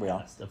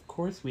podcast, of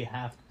course we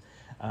have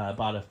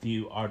bought a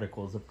few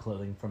articles of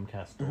clothing from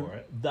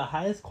Castore, the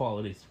highest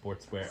quality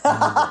sportswear in the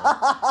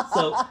world.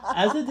 So,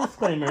 as a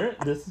disclaimer,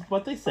 this is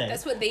what they say.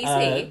 That's what they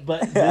say.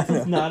 But this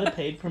is not a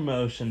paid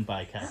promotion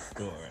by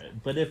Castore.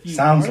 But if you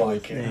sounds are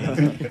like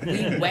listening,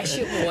 we wish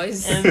it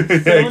was.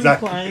 And so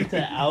inclined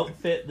to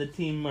outfit the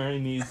Team Murray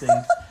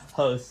Musings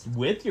hosts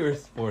with your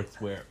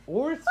sportswear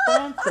or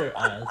sponsor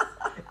us,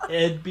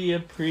 it'd be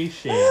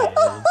appreciated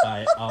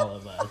by all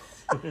of us.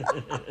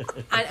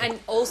 and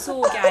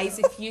also, guys,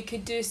 if you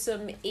could do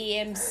some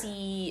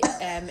AMC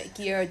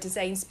gear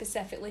designed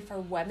specifically for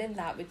women,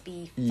 that would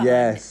be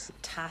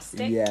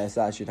fantastic. Yes,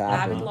 that should happen.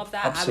 I would love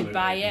that. Absolutely. I would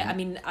buy it. I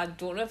mean, I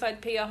don't know if I'd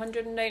pay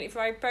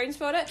 £195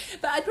 for it,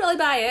 but I'd probably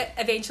buy it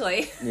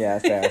eventually. Yeah,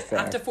 fair.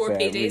 After 4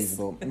 paydays.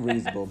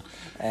 Reasonable.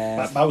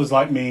 That was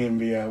like me in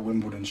the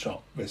Wimbledon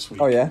shop this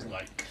week. Oh, yeah?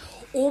 Like,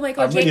 Oh my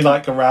god! I really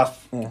like a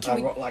Ralph. Yeah.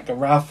 Like a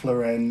Ralph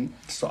Lauren.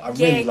 So I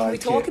really Can like we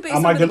talk it. about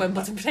some of the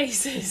Wimbledon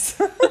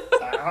prices?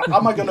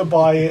 Am I going to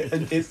buy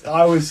it?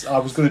 I was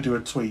going to do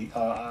a tweet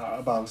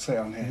about say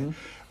on here.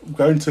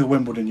 Going to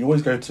Wimbledon, you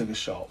always go to the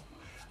shop,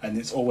 and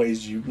it's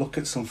always you look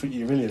at something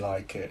you really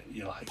like it.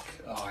 You're like,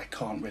 oh, I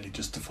can't really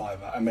justify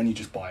that, and then you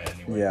just buy it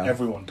anyway. Yeah.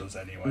 Everyone does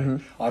anyway.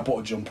 I bought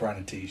a jumper and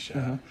a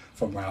t-shirt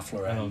from Ralph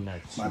Lauren. Oh,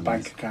 nice. My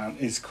bank account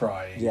is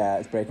crying. Yeah,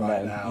 it's breaking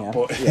right down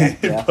now,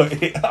 yeah.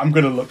 but I'm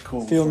going to look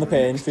cool. Feeling the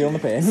pain. So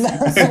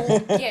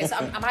yes,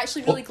 I'm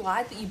actually really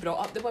glad that you brought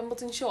up the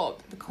Wimbledon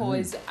shop,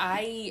 because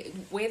I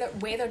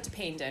weather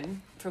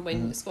depending for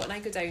when Scott and I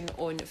go down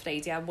on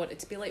Friday, I want it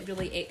to be like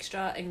really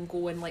extra and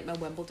go in like my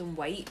Wimbledon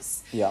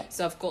whites. Yeah.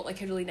 So I've got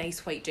like a really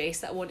nice white dress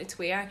that I wanted to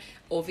wear.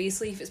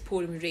 Obviously, if it's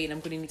pouring with rain, I'm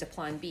going to need a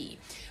plan B.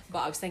 But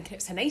I was thinking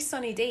it's a nice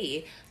sunny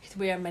day to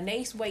wear my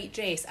nice white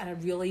dress, and I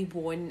really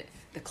want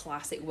the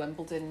classic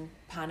Wimbledon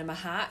Panama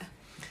hat.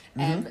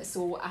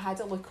 So I had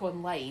a look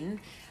online,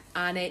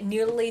 and it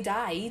nearly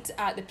died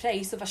at the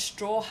price of a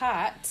straw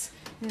hat,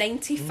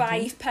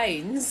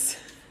 £95.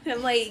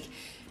 I'm like,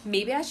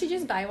 maybe I should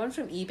just buy one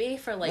from eBay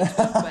for like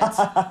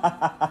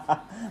 £12.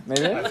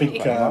 Maybe. I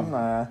think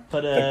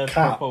Put a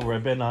purple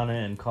ribbon on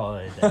it and call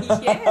it a day.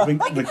 Yeah, the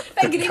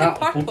green and cap-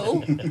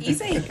 purple,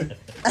 easy.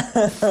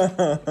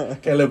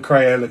 Get a little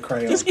crayon.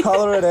 Just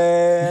colour it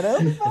in.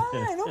 It'll be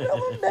fine. It'll be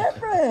no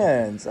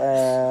difference.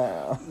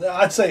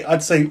 I'd say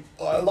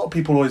a lot of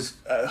people always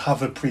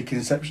have a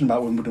preconception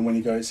about Wimbledon when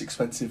you go. It's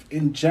expensive.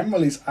 In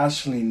general, it's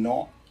actually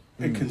not.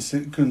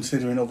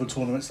 Considering other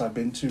tournaments I've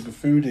been to, the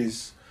food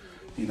is,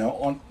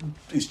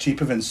 is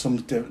cheaper than some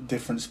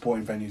different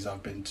sporting venues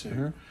I've been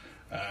to.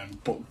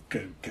 But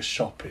the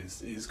shop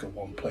is got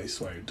one place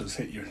where it does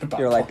hit you in the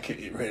back pocket.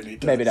 It really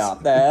does. Maybe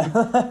not.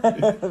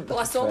 Well,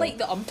 I saw like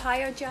the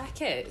umpire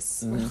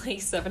jackets were like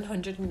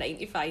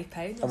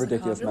 £795. A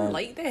ridiculous I really amount.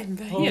 like them.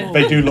 But, Oh.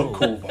 They do look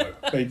cool though.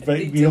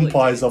 The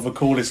umpires are the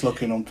coolest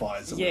looking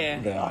umpires. Yeah.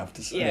 They I are. have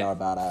to say. They are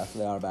badass.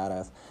 They are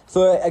badass.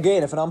 So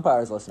again, if an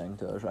umpire is listening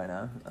to us right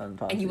now,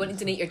 and you want to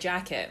donate your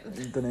jacket,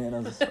 donate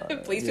us,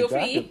 please your feel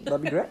free. jacket,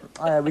 that'd be great.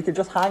 We could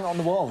just hang it on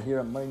the wall here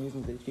at Murray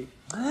Musings HQ.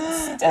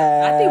 I'd be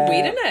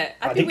wearing it.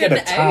 I I'd be didn't get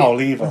wearing a it towel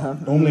out. either.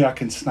 Normally I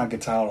can snag a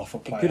towel off a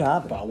player, could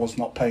have it. but I was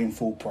not paying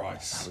full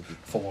price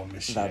for one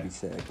this year. That'd be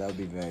sick. That would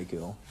be very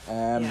cool.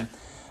 Yeah.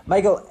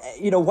 Michael,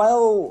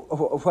 while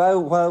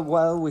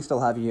we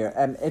still have you here,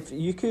 if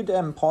you could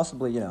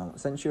possibly,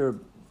 since you're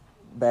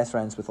best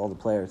friends with all the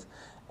players,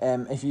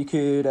 If you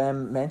could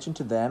mention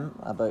to them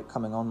about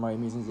coming on Murray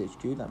Musings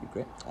HQ, that'd be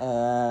great.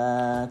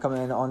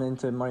 Coming on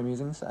into Murray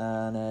Musings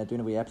and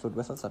doing a wee episode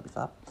with us, that'd be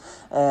fab.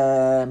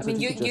 I mean,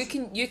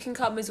 you can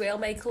come as well,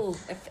 Michael,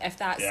 if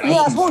that's Yeah. like,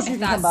 Yeah, I suppose you if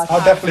can come that's back.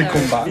 I'll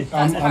definitely come back. if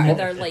that's part of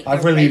their, like,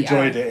 I've their really writer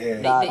enjoyed it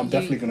here. that I'm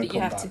definitely going to you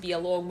come have back. to be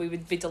along. We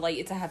would be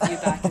delighted to have you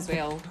back as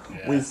well.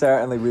 Yeah. We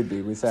certainly would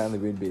be. We certainly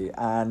would be.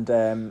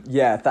 And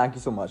yeah, thank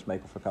you so much,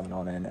 Michael, for coming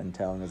on in and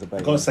telling us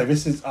about I've got to it.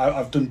 say,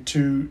 I've done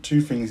two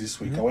things this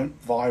week. I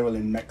went viral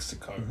in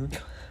Mexico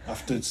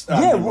after Yeah,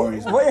 Andy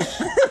Murray's match.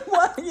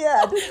 what?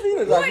 Yeah, I didn't see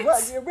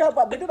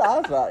that. We did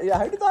ask that. Yeah,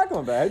 how did that come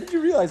about? How did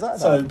you realise that?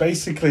 So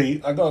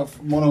basically, I got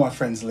one of my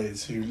friends,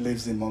 Liz, who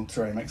lives in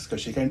Monterrey, Mexico.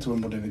 She came to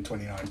Wimbledon in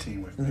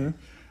 2019 with me, and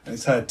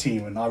it's her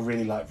team, and I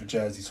really liked the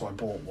jersey, so I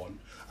bought one.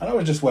 And I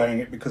was just wearing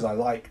it because I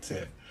liked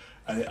it,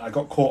 and I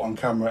got caught on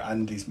camera at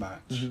Andy's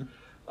match,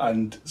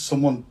 and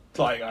someone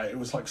it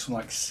was like some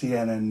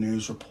CNN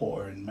news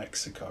reporter in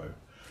Mexico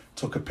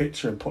took a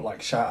picture and put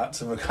shout out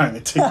to the guy in the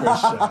Tigres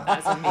shirt.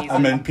 That's amazing.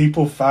 And then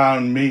people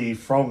found me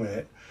from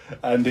it,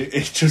 and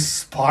it just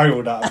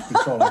spiraled out of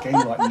control. I gained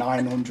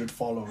 900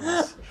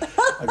 followers.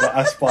 I got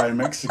asked by a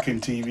Mexican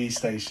TV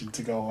station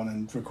to go on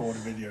and record a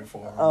video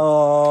for them.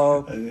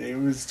 Oh, And it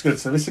was good.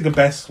 So this is the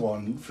best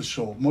one for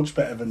sure. Much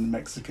better than the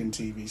Mexican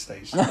TV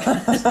station.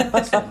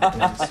 That's what I'm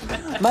doing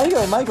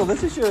this week. Michael,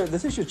 this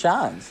is your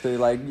chance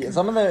to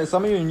some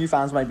of your new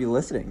fans might be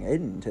listening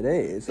in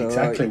today. So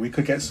Exactly. We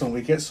get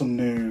some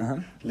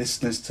new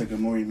listeners to the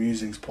Murray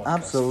Musings podcast.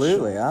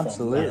 Absolutely, for sure, from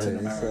absolutely. Latin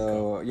America.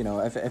 So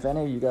if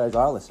any of you guys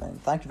are listening,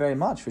 thank you very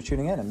much for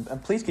tuning in,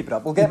 and please keep it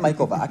up. We'll get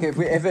Michael back if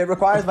it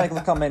requires Michael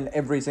to come in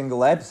every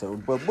single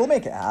episode. We'll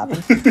make it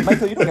happen.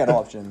 Michael, you don't get an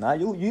option in that.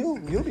 You'll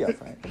be up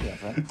for it. You'll be up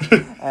for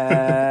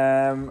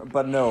it.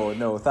 But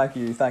no, thank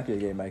you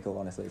again, Michael.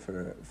 Honestly,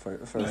 for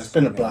It's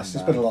been a blast.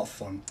 It's been a lot of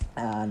fun.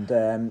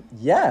 And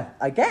yeah,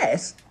 I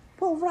guess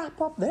we'll wrap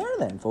up there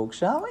then, folks,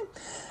 shall we?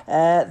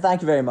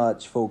 Thank you very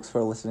much, folks,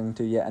 for listening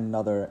to yet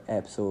another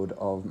episode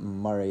of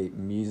Murray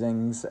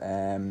Musings.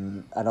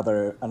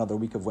 Another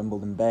week of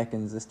Wimbledon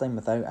beckons, this time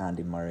without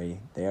Andy Murray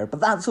there, but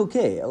that's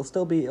okay. It'll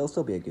still be a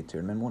good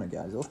tournament, won't it,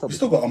 guys? It'll still We've be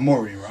still got a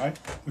Murray, right?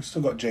 We've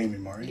still got Jamie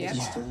Murray. Yeah. Is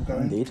he still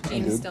going? indeed.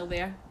 Jamie's still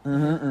there.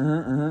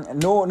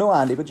 No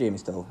Andy, but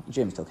Jamie's still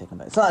kicking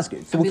about. So that's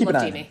good. So And we'll we keep an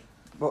love eye on Jamie. him.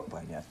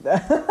 Well, yeah.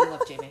 We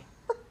love Jamie.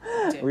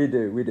 We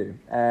do.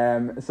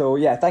 So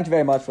yeah, thank you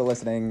very much for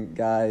listening,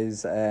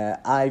 guys.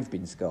 I've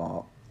been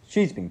Scott,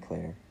 she's been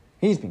Claire,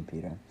 he's been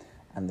Peter,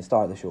 and the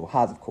star of the show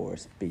has, of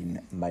course,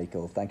 been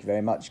Michael. Thank you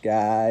very much,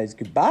 guys.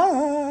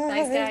 Goodbye.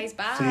 Thanks, guys.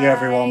 Bye. See you,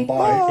 everyone.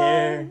 Bye. Take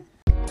care.